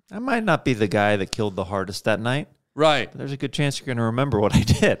 I might not be the guy that killed the hardest that night, Right. but there's a good chance you're going to remember what I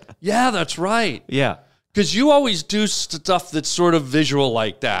did. Yeah, that's right. Yeah. Because you always do stuff that's sort of visual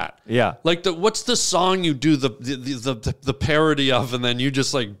like that. Yeah. Like what's the song you do the parody of, and then you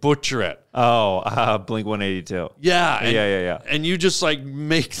just like butcher it? Oh, Blink 182. Yeah. And, Yeah. And you just like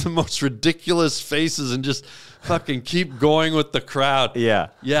make the most ridiculous faces and just fucking keep going with the crowd. Yeah.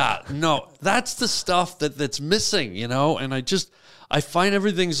 Yeah, no, that's the stuff that's missing, you know? And I find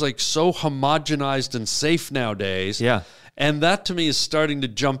everything's like so homogenized and safe nowadays. Yeah. And that to me is starting to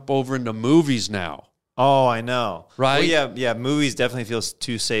jump over into movies now. Oh, I know. Right? Well, yeah. Movies definitely feels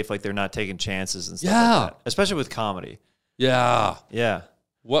too safe, like they're not taking chances and stuff like that. Especially with comedy. Yeah. Yeah.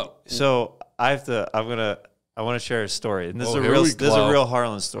 What? So I want to share a story. And this is a glow. real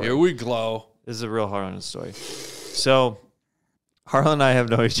Harlan story. Here we glow. This is a real Harlan story. So Harlan and I have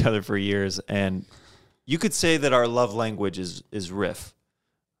known each other for years, and you could say that our love language is riff.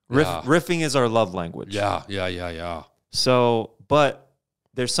 Riffing is our love language. Yeah. So, but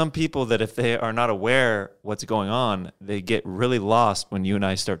there's some people that if they are not aware what's going on, they get really lost when you and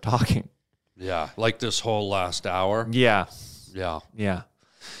I start talking. Yeah, like this whole last hour. Yeah. Yeah.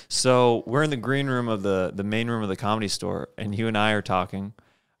 So we're in the green room of the main room of the Comedy Store, and you and I are talking.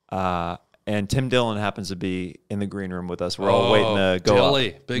 And Tim Dillon happens to be in the green room with us. We're all waiting to go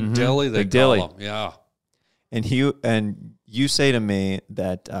Dilly. up. Big Dilly, they Big call Dilly. him. Yeah. And you say to me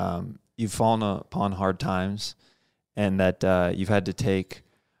that you've fallen upon hard times, and that you've had to take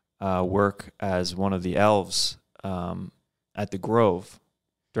work as one of the elves at the Grove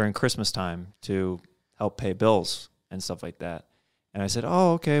during Christmas time to help pay bills and stuff like that. And I said,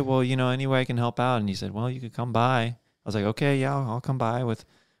 oh, okay, well, any way I can help out. And he said, well, you could come by. I was like, okay, yeah, I'll come by with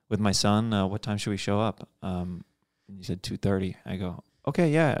my son. What time should we show up? And he said 2:30. I go, okay,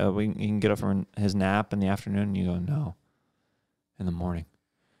 yeah, he can get up from his nap in the afternoon. And you go, no, in the morning.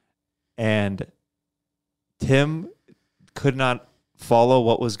 And Tim could not follow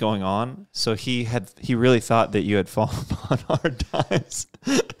what was going on, so he really thought that you had fallen upon hard times.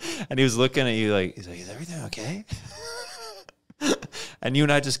 And he was looking at you like, he's like, is everything okay? And you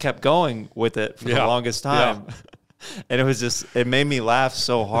and I just kept going with it for the longest time. And it made me laugh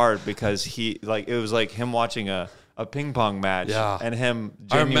so hard because it was like him watching a ping pong match. Yeah. And him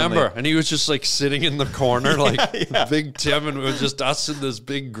genuinely... I remember. And he was just like sitting in the corner, like Big Tim, and it was just us in this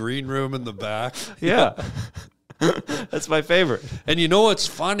big green room in the back. Yeah. That's my favorite. And you know what's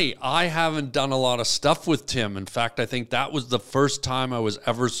funny? I haven't done a lot of stuff with Tim. In fact, I think that was the first time I was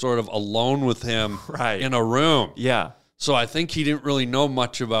ever sort of alone with him in a room. Yeah. So I think he didn't really know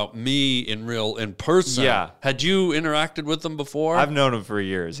much about me in person. Yeah. Had you interacted with him before? I've known him for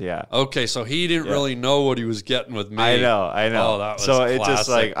years, yeah. Okay, so he didn't really know what he was getting with me. I know. Oh, that was so classic. It just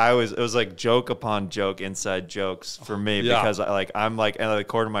like it was like joke upon joke, inside jokes for me because I'm like in the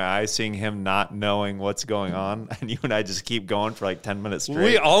corner of my eye seeing him not knowing what's going on, and you and I just keep going for like 10 minutes straight.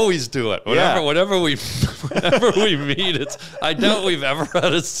 We always do it. Whenever we meet, I doubt we've ever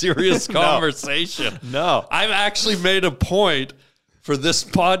had a serious conversation. No. I've actually made a point for this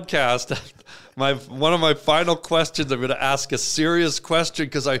podcast. One of my final questions, I'm going to ask a serious question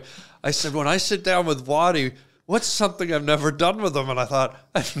because I said, when I sit down with Waddy, what's something I've never done with him? And I thought,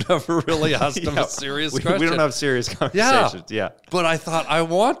 I've never really asked him a serious question. We don't have serious conversations. Yeah. But I thought, I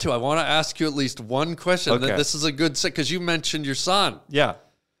want to ask you at least one question. Okay. This is a good set because you mentioned your son. Yeah.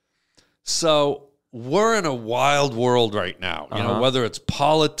 So we're in a wild world right now, whether it's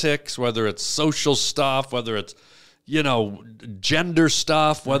politics, whether it's social stuff, whether it's, gender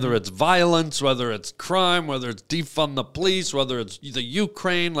stuff, whether it's violence, whether it's crime, whether it's defund the police, whether it's the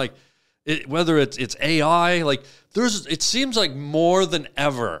Ukraine, whether it's AI, it seems like more than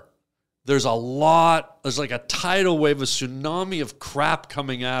ever, there's like a tidal wave, a tsunami of crap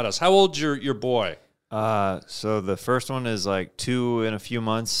coming at us. How old's your boy? So the first one is like 2 in a few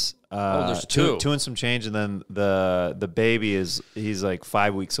months. There's 2. 2 and some change, and then the baby he's like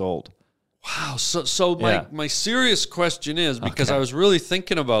 5 weeks old. Wow. So my serious question is, because I was really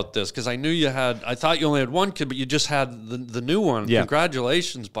thinking about this, because I knew I thought you only had one kid, but you just had the new one. Yeah.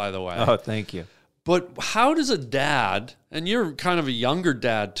 Congratulations, by the way. Oh, thank you. But how does a dad, and you're kind of a younger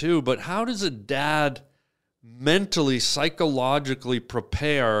dad too, but how does a dad mentally, psychologically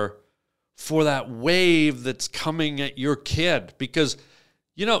prepare for that wave that's coming at your kid? Because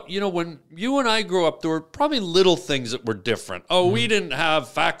when you and I grew up, there were probably little things that were different. Oh, we didn't have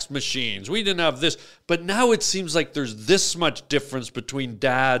fax machines. We didn't have this. But now it seems like there's this much difference between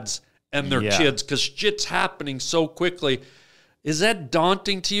dads and their kids because shit's happening so quickly. Is that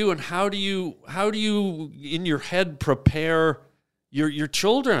daunting to you? And how do you in your head prepare your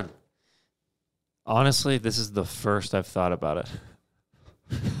children? Honestly, this is the first I've thought about it.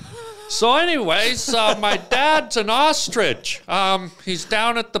 So anyways, my dad's an ostrich. He's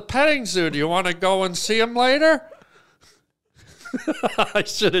down at the petting zoo. Do you want to go and see him later? I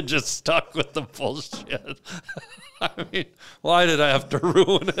should have just stuck with the bullshit. I mean, why did I have to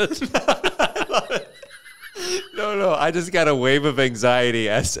ruin it? No. I just got a wave of anxiety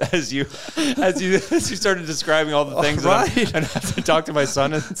as you started describing all the things that I have to talk to my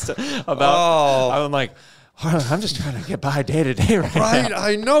son and stuff about. I'm like, I'm just trying to get by day to day right now.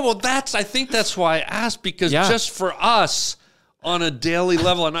 I know. Well, I think that's why I asked, because just for us, on a daily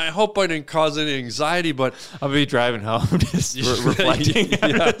level, and I hope I didn't cause any anxiety, but I'll be driving home just reflecting.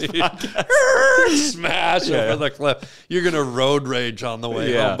 Smash over the cliff. You're gonna road rage on the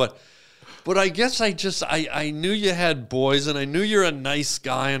way home, but I guess I knew you had boys, and I knew you're a nice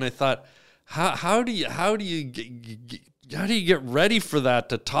guy, and I thought, how do you get ready for that,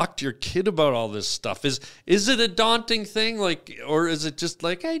 to talk to your kid about all this stuff? Is it a daunting thing, like, or is it just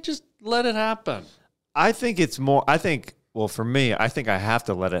like, hey, just let it happen? I think it's more. Well, for me, I think I have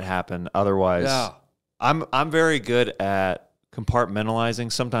to let it happen. Otherwise, I'm very good at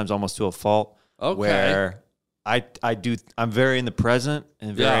compartmentalizing, sometimes almost to a fault. Okay. Where I'm very in the present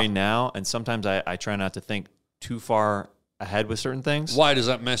and very now, and sometimes I try not to think too far ahead with certain things. Why does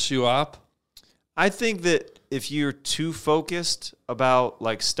that mess you up? I think that if you're too focused about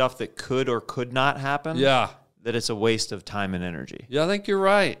like stuff that could or could not happen, that it's a waste of time and energy. Yeah, I think you're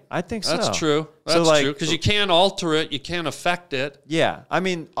right. I think so. That's true. That's true, because you can't alter it. You can't affect it. Yeah. I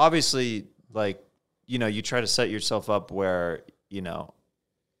mean, obviously, like, you try to set yourself up where,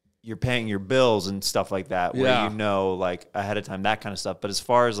 you're paying your bills and stuff like that, where like ahead of time, that kind of stuff. But as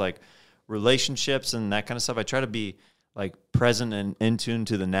far as like relationships and that kind of stuff, I try to be like present and in tune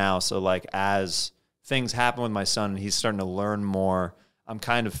to the now. So like as things happen with my son and he's starting to learn more, I'm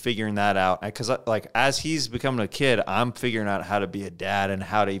kind of figuring that out. Because like as he's becoming a kid, I'm figuring out how to be a dad and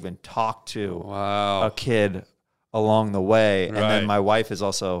how to even talk to a kid along the way. And then my wife is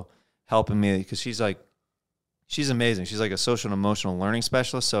also helping me because she's amazing. She's like a social and emotional learning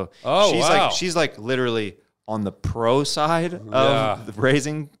specialist. So she's like literally on the pro side of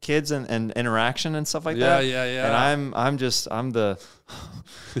raising kids and interaction and stuff like that. Yeah. And I'm the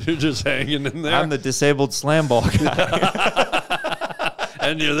you're just hanging in there. I'm the disabled slam ball guy.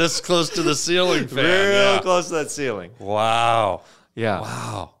 And you're this close to the ceiling fan. Real close to that ceiling. Wow. Yeah.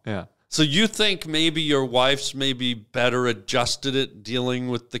 Wow. Yeah. So you think maybe your wife's maybe better adjusted at dealing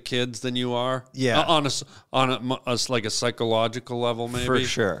with the kids than you are? Yeah. On a like a psychological level, maybe? For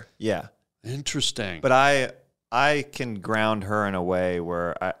sure. Yeah. Interesting. But I can ground her in a way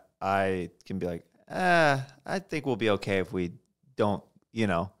where I can be like, I think we'll be okay if we don't,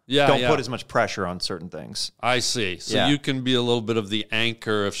 put as much pressure on certain things. I see. So you can be a little bit of the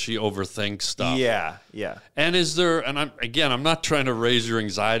anchor if she overthinks stuff. Yeah. And is there, and I'm not trying to raise your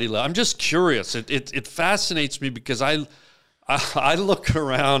anxiety level. I'm just curious. It fascinates me because I look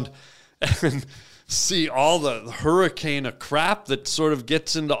around and see all the hurricane of crap that sort of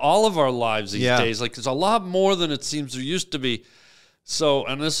gets into all of our lives these days. Like there's a lot more than it seems there used to be. So,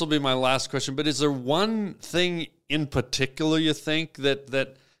 and this will be my last question, but is there one thing in particular you think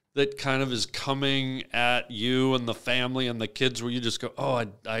that kind of is coming at you and the family and the kids where you just go, oh,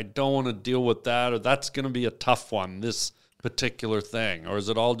 I don't want to deal with that, or that's going to be a tough one, this particular thing? Or is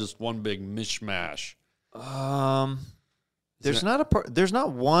it all just one big mishmash? There's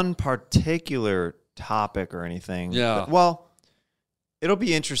not one particular topic or anything. Yeah. Well, it'll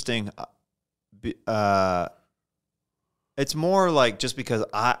be interesting. It's more like just because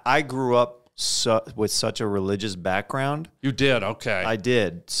I grew up with such a religious background. You did? Okay. I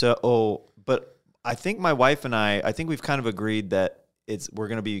did. So, but I think my wife and I think we've kind of agreed that we're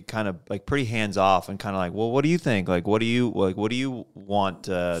going to be kind of like pretty hands off and kind of like, well, what do you think? Like, what do you want?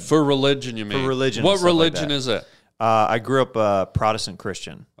 For religion, you mean? For religion. What religion is it? I grew up a Protestant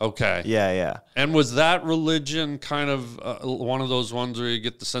Christian. Okay. Yeah. And was that religion kind of one of those ones where you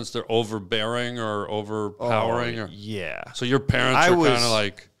get the sense they're overbearing or overpowering? Yeah. So your parents were kind of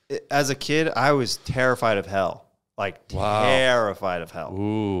like... As a kid, I was terrified of hell. Like, terrified of hell.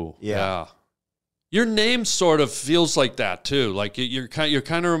 Ooh. Yeah. Your name sort of feels like that, too. Like, you're kind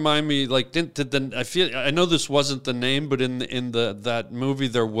of remind me, like, I know this wasn't the name, but in that movie,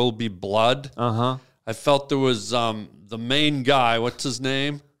 There Will Be Blood. Uh-huh. I felt there was the main guy, what's his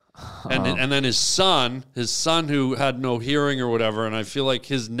name? And then his son who had no hearing or whatever, and I feel like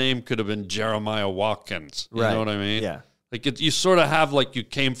his name could have been Jeremiah Watkins. You know what I mean? Yeah. Like you sort of have like you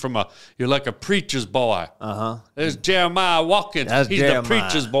came from you're like a preacher's boy. There's Jeremiah Watkins. He's Jeremiah. the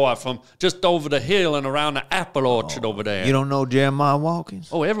preacher's boy from just over the hill and around the apple orchard over there. You don't know Jeremiah Watkins?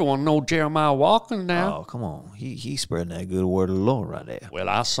 Oh, everyone know Jeremiah Watkins now. Oh, come on. He spreading that good word of the Lord right there. Well,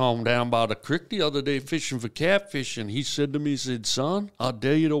 I saw him down by the creek the other day fishing for catfish, and he said to me, he said, son, I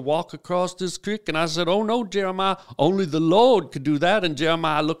dare you to walk across this creek. And I said, oh, no, Jeremiah, only the Lord could do that. And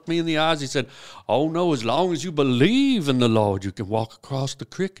Jeremiah looked me in the eyes. He said, oh, no, as long as you believe in the Lord, you can walk across the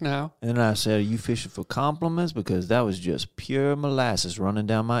creek now. And I said, are you fishing for compliments? Because that was just pure molasses running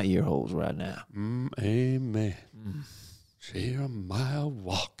down my ear holes right now. Amen. Jeremiah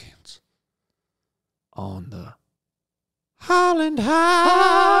Watkins. On the HARLAND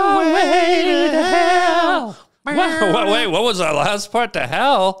Highway to hell. Wait, what was that last part? To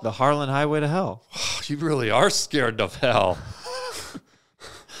hell? The Harlan Highway to hell. You really are scared of hell.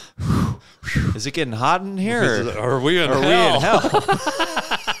 Is it getting hot in here? Are we in Are hell? we in hell?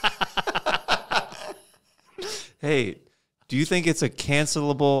 Hey, do you think it's a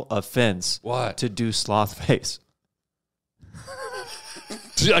cancelable offense What? to do sloth face?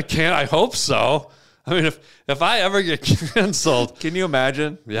 I can't. I hope so. I mean, if I ever get canceled, Can you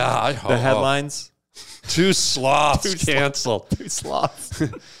imagine yeah, I hope the headlines? 2 sloths canceled. 2 sloths.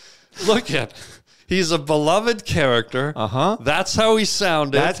 Look at, he's a beloved character. Uh-huh. That's how he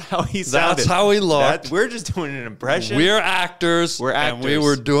sounded. That's how he sounded. That's how he looked. We're just doing an impression. We're actors. We're And we actors.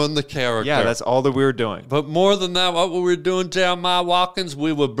 were doing the character. Yeah, that's all that we were doing. But more than that, what we were doing, Jeremiah Watkins,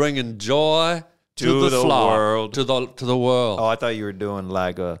 we were bringing joy to the flock, world. to the world. Oh, I thought you were doing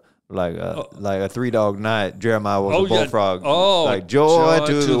like a 3-Dog Night. Jeremiah was a yeah. bullfrog. Oh, like joy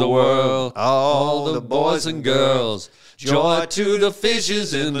to the world, all the boys and girls. Joy to the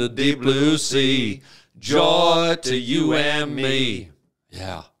fishes in the deep blue sea. Joy to you and me.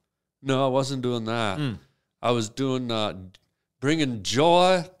 Yeah. No, I wasn't doing that. I was doing bringing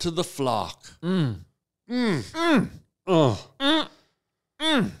joy to the flock.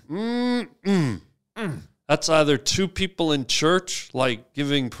 That's either 2 people in church, like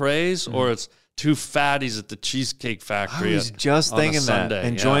giving praise, or it's 2 fatties at the Cheesecake Factory. I was just on a thinking that. Sunday.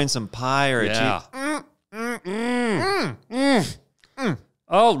 Enjoying some pie or Yeah. a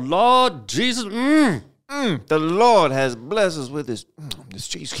Oh, Lord Jesus. The Lord has blessed us with this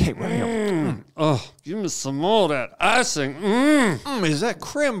cheesecake right here. Oh, give me some more of that icing. Is that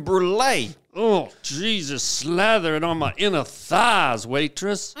creme brulee? Oh, Jesus, slather it on my inner thighs,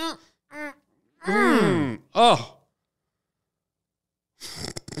 waitress. Oh.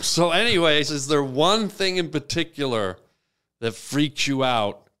 So anyways, is there one thing in particular that freaks you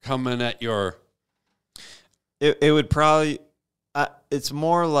out coming at your... It would probably... it's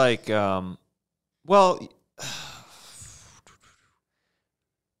more like...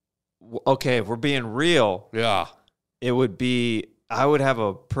 okay, if we're being real, Yeah. it would be... I would have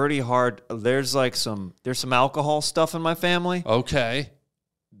a pretty hard... There's some alcohol stuff in my family. Okay.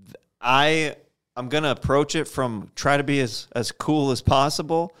 I'm going to approach it from try to be as cool as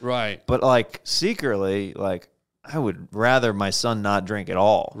possible. Right. But secretly, I would rather my son not drink at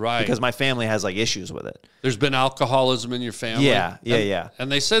all. Right. Because my family has issues with it. There's been alcoholism in your family? Yeah. And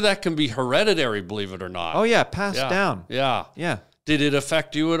they say that can be hereditary, believe it or not. Oh yeah, passed down. Yeah. Yeah. Did it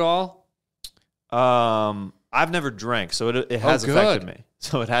affect you at all? I've never drank, so it has good. affected me.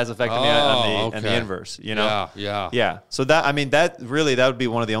 So it has affected me on the inverse, Yeah. So that would be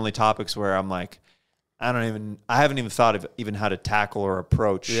one of the only topics where I'm like, I haven't even thought of even how to tackle or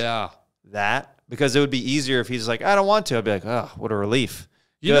approach that, because it would be easier if he's like, I don't want to. I'd be like, oh, what a relief.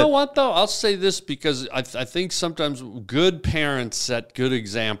 You know what, though? I'll say this because I think sometimes good parents set good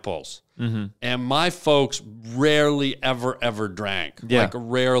examples. Mm-hmm. And my folks rarely, ever drank. Yeah.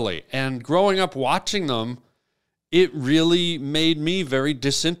 Rarely. And growing up watching them, it really made me very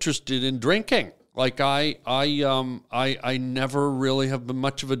disinterested in drinking. I never really have been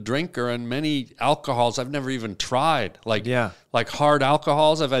much of a drinker, and many alcohols I've never even tried. Like hard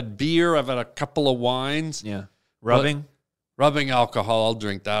alcohols. I've had beer. I've had a couple of wines. Yeah. Rubbing alcohol. I'll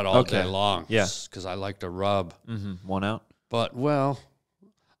drink that all day long. Yeah. Because I like to rub. Mm-hmm. One out. But so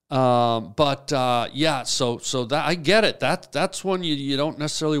that I get it. That's when you don't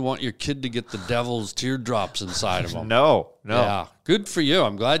necessarily want your kid to get the devil's teardrops inside of them. No. Yeah, good for you.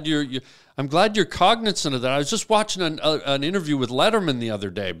 I'm glad you're cognizant of that. I was just watching an interview with Letterman the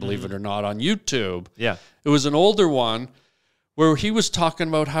other day, believe it or not, on YouTube. Yeah. It was an older one where he was talking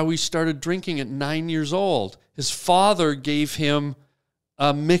about how he started drinking at 9 years old. His father gave him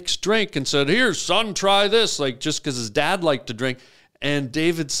a mixed drink and said, "Here, son, try this," just because his dad liked to drink. And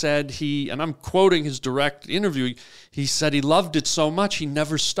David said and I'm quoting his direct interview, he said he loved it so much he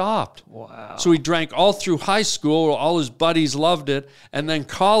never stopped. Wow. So he drank all through high school, all his buddies loved it, and then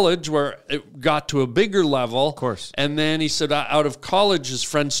college where it got to a bigger level. Of course. And then he said out of college his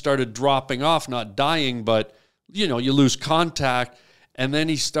friends started dropping off, not dying, but you lose contact. And then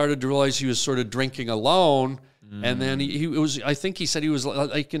he started to realize he was sort of drinking alone. And then I think he said he was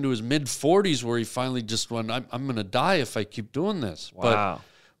into his mid-40s where he finally just went, I'm going to die if I keep doing this. Wow.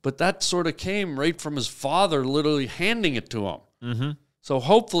 But that sort of came right from his father literally handing it to him. Mm-hmm. So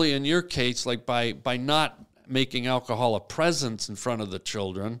hopefully in your case, by not making alcohol a presence in front of the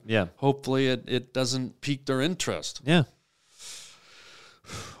children, hopefully it doesn't pique their interest. Yeah.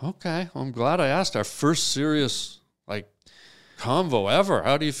 Okay. I'm glad I asked. Our first serious convo ever.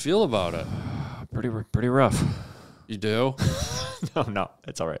 How do you feel about it? Pretty rough. You do? No,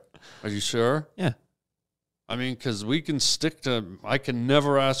 it's all right. Are you sure? Yeah. I mean, because we can stick to, I can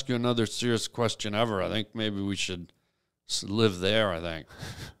never ask you another serious question ever. I think maybe we should live there, I think.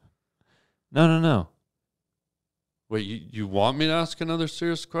 No. Wait, you want me to ask another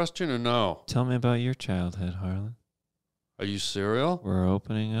serious question or no? Tell me about your childhood, Harlan. Are you serial? We're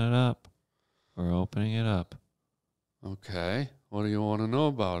opening it up. Okay. What do you want to know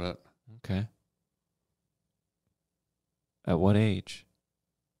about it? Okay. At what age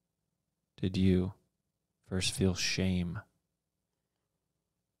did you first feel shame?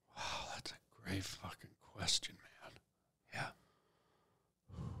 Wow, that's a great fucking question, man.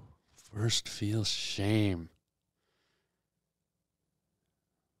 Yeah. First feel shame.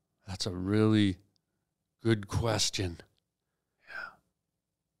 That's a really good question. Yeah.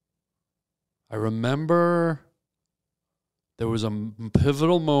 I remember there was a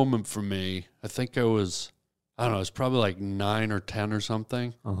pivotal moment for me. I think I was probably like 9 or 10 or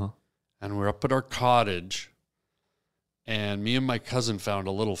something. Uh-huh. And we're up at our cottage, and me and my cousin found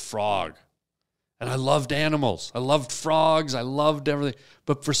a little frog. And I loved animals. I loved frogs. I loved everything.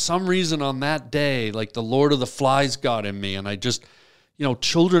 But for some reason on that day, like the Lord of the Flies got in me, and I just,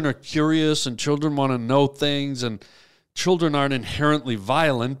 children are curious, and children want to know things, and children aren't inherently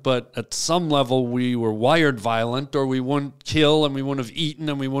violent, but at some level we were wired violent, or we wouldn't kill, and we wouldn't have eaten,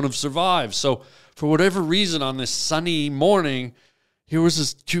 and we wouldn't have survived. So for whatever reason on this sunny morning, here was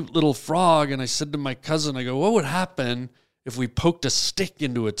this cute little frog, and I said to my cousin, I go, what would happen if we poked a stick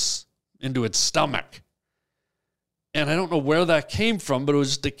into its stomach? And I don't know where that came from, but it was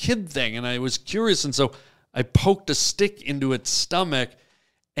just a kid thing, and I was curious, and so I poked a stick into its stomach,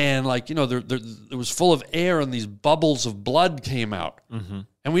 and it was full of air, and these bubbles of blood came out. Mm-hmm.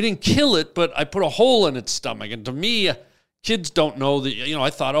 And we didn't kill it, but I put a hole in its stomach. And to me, kids don't know that, I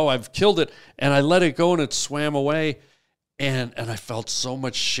thought, I've killed it. And I let it go, and it swam away. And I felt so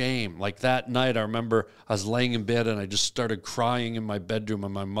much shame. Like that night, I remember I was laying in bed, and I just started crying in my bedroom,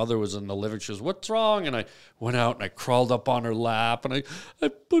 and my mother was in the living room. She goes, what's wrong? And I went out, and I crawled up on her lap, and I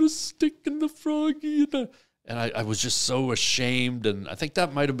put a stick in the froggy, and I was just so ashamed, and I think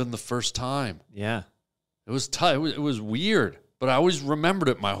that might have been the first time. Yeah. It was tough. It was weird, but I always remembered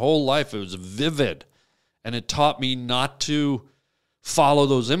it my whole life. It was vivid, and it taught me not to follow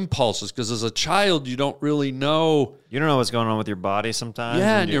those impulses, because as a child, you don't really know. You don't know what's going on with your body sometimes.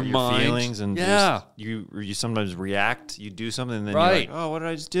 Yeah, and your mind. Feelings, and you sometimes react. You do something, and then you're like, oh, what did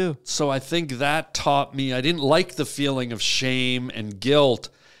I just do? So I think that taught me, I didn't like the feeling of shame and guilt.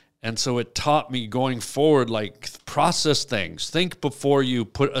 And so it taught me going forward, process things. Think before you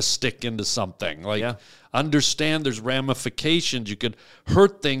put a stick into something. Understand there's ramifications. You could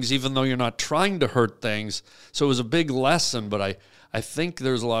hurt things even though you're not trying to hurt things. So it was a big lesson, but I think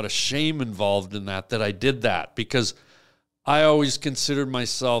there's a lot of shame involved in that I did that, because I always considered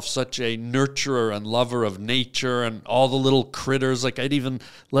myself such a nurturer and lover of nature and all the little critters. I'd even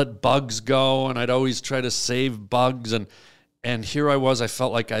let bugs go, and I'd always try to save bugs, and here I was, I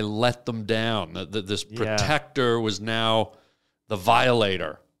felt like I let them down. This protector was now the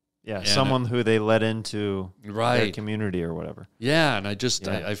violator. Yeah, and someone who they let into their community or whatever. Yeah, and I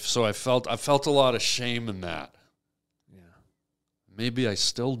felt a lot of shame in that. Yeah. Maybe I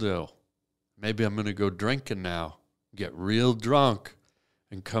still do. Maybe I'm going to go drinking now, get real drunk,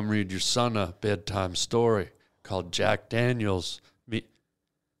 and come read your son a bedtime story called Jack Daniels.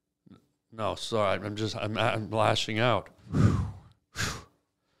 No, sorry, I'm lashing out.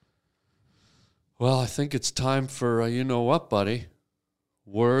 Well, I think it's time for, you know what, buddy?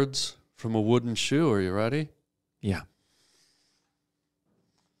 Words from a wooden shoe. Are you ready? Yeah.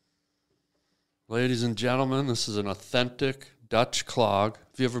 Ladies and gentlemen, this is an authentic Dutch clog.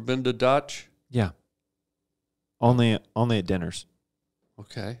 Have you ever been to Dutch? Yeah. Only at dinners.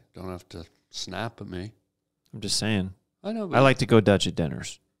 Okay, don't have to snap at me. I'm just saying. I know. I like to go Dutch at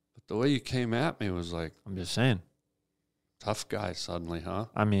dinners. But the way you came at me was like... I'm just saying. Tough guy suddenly, huh?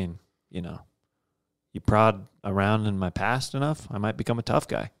 I mean, you prod around in my past enough, I might become a tough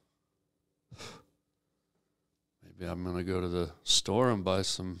guy. Maybe I'm going to go to the store and buy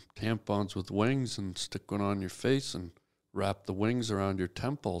some tampons with wings and stick one on your face and wrap the wings around your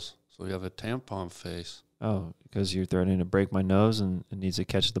temples so you have a tampon face. Oh, because you're threatening to break my nose and it needs to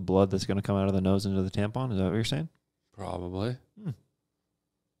catch the blood that's going to come out of the nose into the tampon? Is that what you're saying? Probably.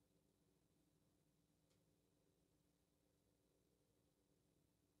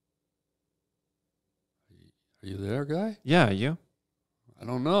 Are you there, guy? Yeah, you? I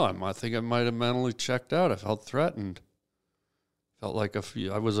don't know. I think I might have mentally checked out. I felt threatened. Felt like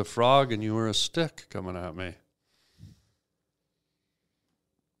I was a frog and you were a stick coming at me.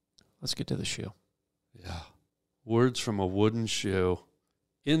 Let's get to the shoe. Yeah. Words from a wooden shoe.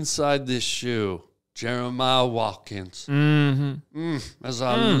 Inside this shoe Jeremiah Watkins. As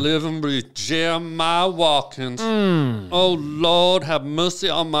I live and breathe, Jeremiah Watkins. Oh, Lord, have mercy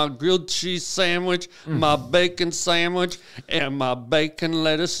on my grilled cheese sandwich, my bacon sandwich, and my bacon,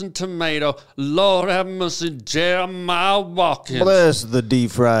 lettuce, and tomato. Lord, have mercy, Jeremiah Watkins. Bless the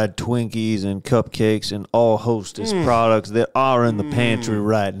deep-fried Twinkies and cupcakes and all Hostess products that are in the pantry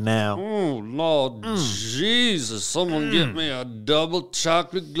right now. Oh, Lord Jesus, someone get me a double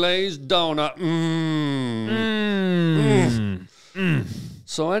chocolate glazed donut.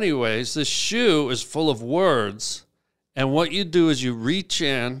 So anyways, this shoe is full of words, and what you do is you reach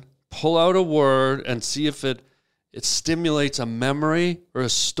in, pull out a word, and see if it stimulates a memory or a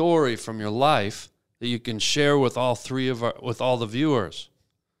story from your life that you can share with all the viewers.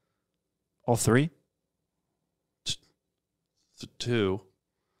 All three? Two.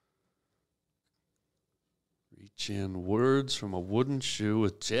 Reach in, words from a wooden shoe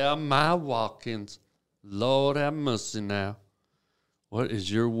with Jeremiah Watkins. Lord have mercy now. What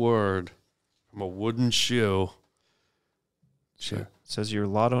is your word from a wooden shoe? Sure. It says your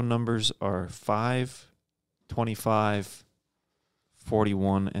lotto numbers are 5, 25,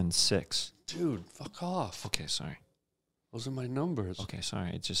 41, and 6. Dude, fuck off. Okay, sorry. Those are my numbers. Okay,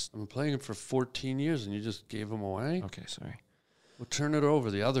 sorry. It just... I've been playing it for 14 years and you just gave them away? Okay, sorry. Well, turn it over,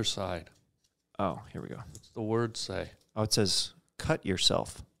 the other side. Oh, here we go. What's the word say? Oh, it says cut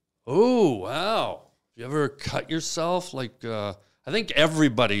yourself. Oh, wow. You ever cut yourself? Like, I think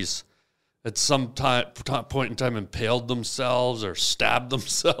everybody's at some point in time impaled themselves or stabbed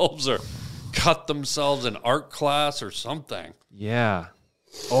themselves or cut themselves in art class or something. Yeah.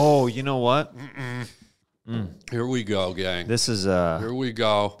 Oh, you know what? Here we go, gang. This is Here we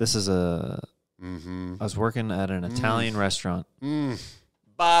go. This is I was working at an Italian restaurant.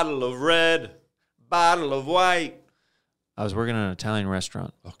 Bottle of red, bottle of white. I was working at an Italian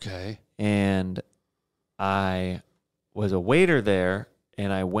restaurant. Okay. And I was a waiter there,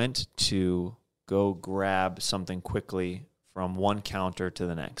 and I went to go grab something quickly from one counter to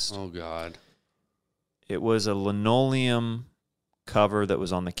the next. Oh, God. It was a linoleum cover that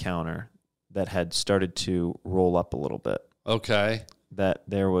was on the counter that had started to roll up a little bit. Okay. That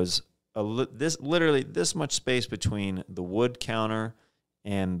there was literally this much space between the wood counter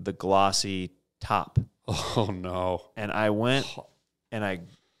and the glossy top. Oh, no. And I went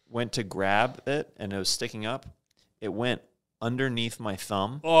to grab it, and it was sticking up. It went underneath my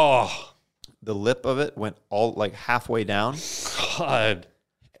thumb. Oh. The lip of it went all like halfway down. God.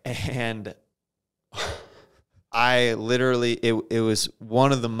 And I literally, it was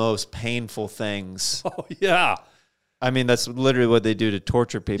one of the most painful things. Oh, yeah. I mean, that's literally what they do to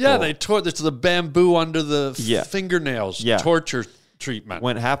torture people. Yeah, it's the bamboo under the fingernails. Yeah. Torture treatment.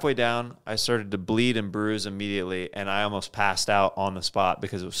 Went halfway down. I started to bleed and bruise immediately, and I almost passed out on the spot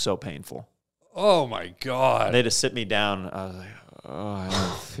because it was so painful. Oh, my God. They had to sit me down. I was like, oh, I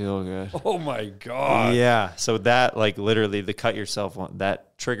don't feel good. Oh, my God. Yeah. So that, like, literally, the cut yourself one,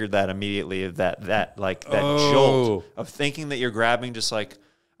 that triggered that immediately, that jolt of thinking that you're grabbing just like,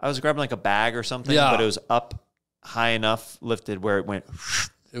 I was grabbing like a bag or something, but it was up high enough, lifted where it went.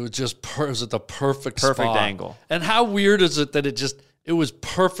 It was just it was at the perfect spot. Angle. And how weird is it that it was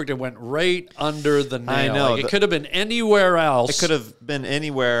perfect. It went right under the nail. I know. Like it could have been anywhere else. It could have been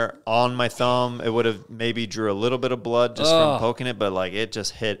anywhere on my thumb. It would have maybe drew a little bit of blood just from poking it, but like it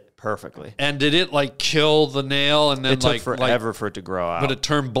just hit perfectly. And did it like kill the nail? And then it took forever for it to grow out. But it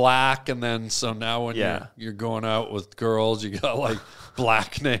turned black, and then so now when you're going out with girls, you got like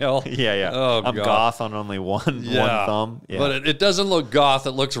black nail. Yeah. Oh, I'm God. Goth on only one thumb. Yeah. But it doesn't look goth.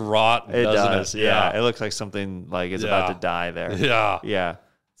 It looks rotten. It doesn't does. It? Yeah. It looks like something like it's about to die there. Yeah.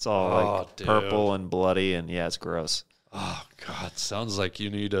 It's all purple and bloody, and it's gross. Oh, God. Sounds like you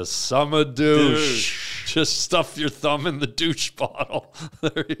need a summer douche. Just stuff your thumb in the douche bottle.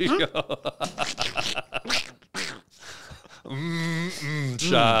 There you go.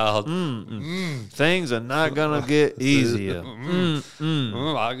 Child. Things are not going to get easier.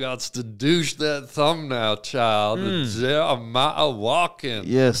 I got to douche that thumb now, child. Jeremiah Watkins.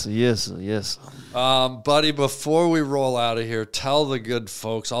 Yes. Buddy, before we roll out of here, tell the good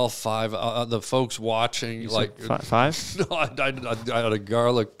folks, all five, the folks watching. Like five? No, I had a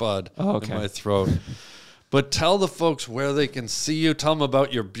garlic bud in my throat. But tell the folks where they can see you. Tell them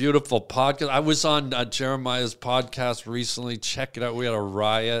about your beautiful podcast. I was on Jeremiah's podcast recently. Check it out. We had a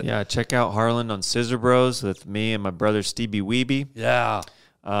riot. Yeah, check out Harland on Scissor Bros with me and my brother Stevie Weeby. Yeah.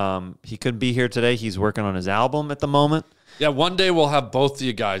 He couldn't be here today. He's working on his album at the moment. Yeah, one day we'll have both of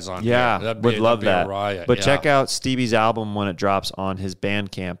you guys on. Yeah, here. would love that. A riot. But check out Stevie's album when it drops on his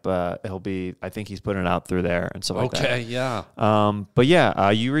Bandcamp. I think he's putting it out through there and stuff like that. Okay, yeah. But yeah,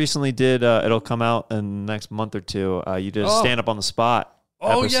 you recently did. It'll come out in the next month or two. You did a stand up on the spot.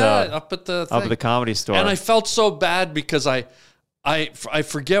 Episode up at the Comedy Store. And I felt so bad because I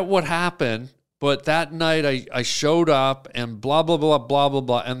forget what happened. But that night I showed up and blah, blah, blah, blah, blah,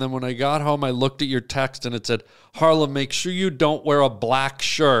 blah. And then when I got home, I looked at your text and it said, Harlan, make sure you don't wear a black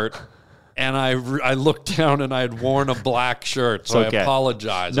shirt. And I looked down and I had worn a black shirt. So I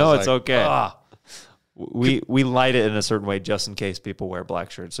apologize. No, it's okay. We light it in a certain way just in case people wear black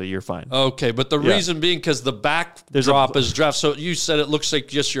shirts, so you're fine. Okay, but the reason being because the backdrop is draft. So you said it looks like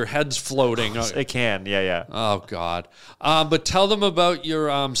just your head's floating. It can, yeah. Oh, God. But tell them about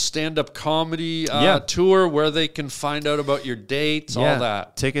your stand-up comedy tour, where they can find out about your dates, all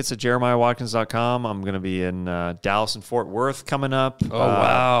that. Tickets at jeremiahwatkins.com. I'm going to be in Dallas and Fort Worth coming up. Oh,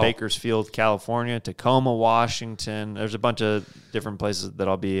 wow. Bakersfield, California, Tacoma, Washington. There's a bunch of different places that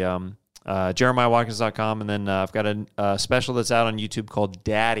I'll be jeremiahwatkins.com, and then I've got a special that's out on YouTube called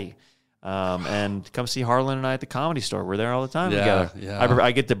Daddy. And come see Harlan and I at the Comedy Store. We're there all the time together. Yeah.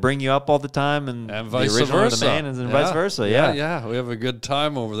 I get to bring you up all the time, and vice the versa. The main, and vice versa. Yeah, we have a good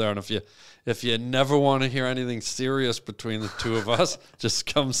time over there. And if you never want to hear anything serious between the two of us, just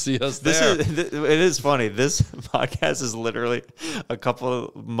come see us there. It is funny. This podcast is literally a couple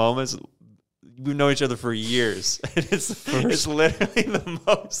of moments. We've known each other for years. It's literally the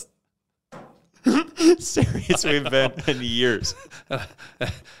most serious we've been in years.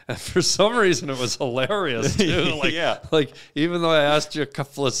 And for some reason it was hilarious too. Like even though I asked you a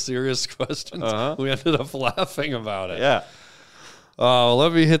couple of serious questions, we ended up laughing about it. Yeah.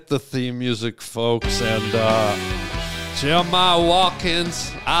 Let me hit the theme music, folks. And Jeremiah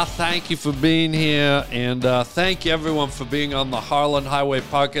Watkins, I thank you for being here, and thank you everyone for being on the Harland Highway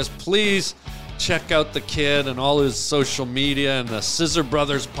podcast. Please check out the kid and all his social media and the Scissor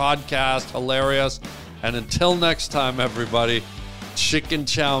Brothers podcast. Hilarious. And until next time, everybody, chicken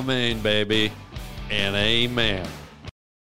chow mein, baby, and amen.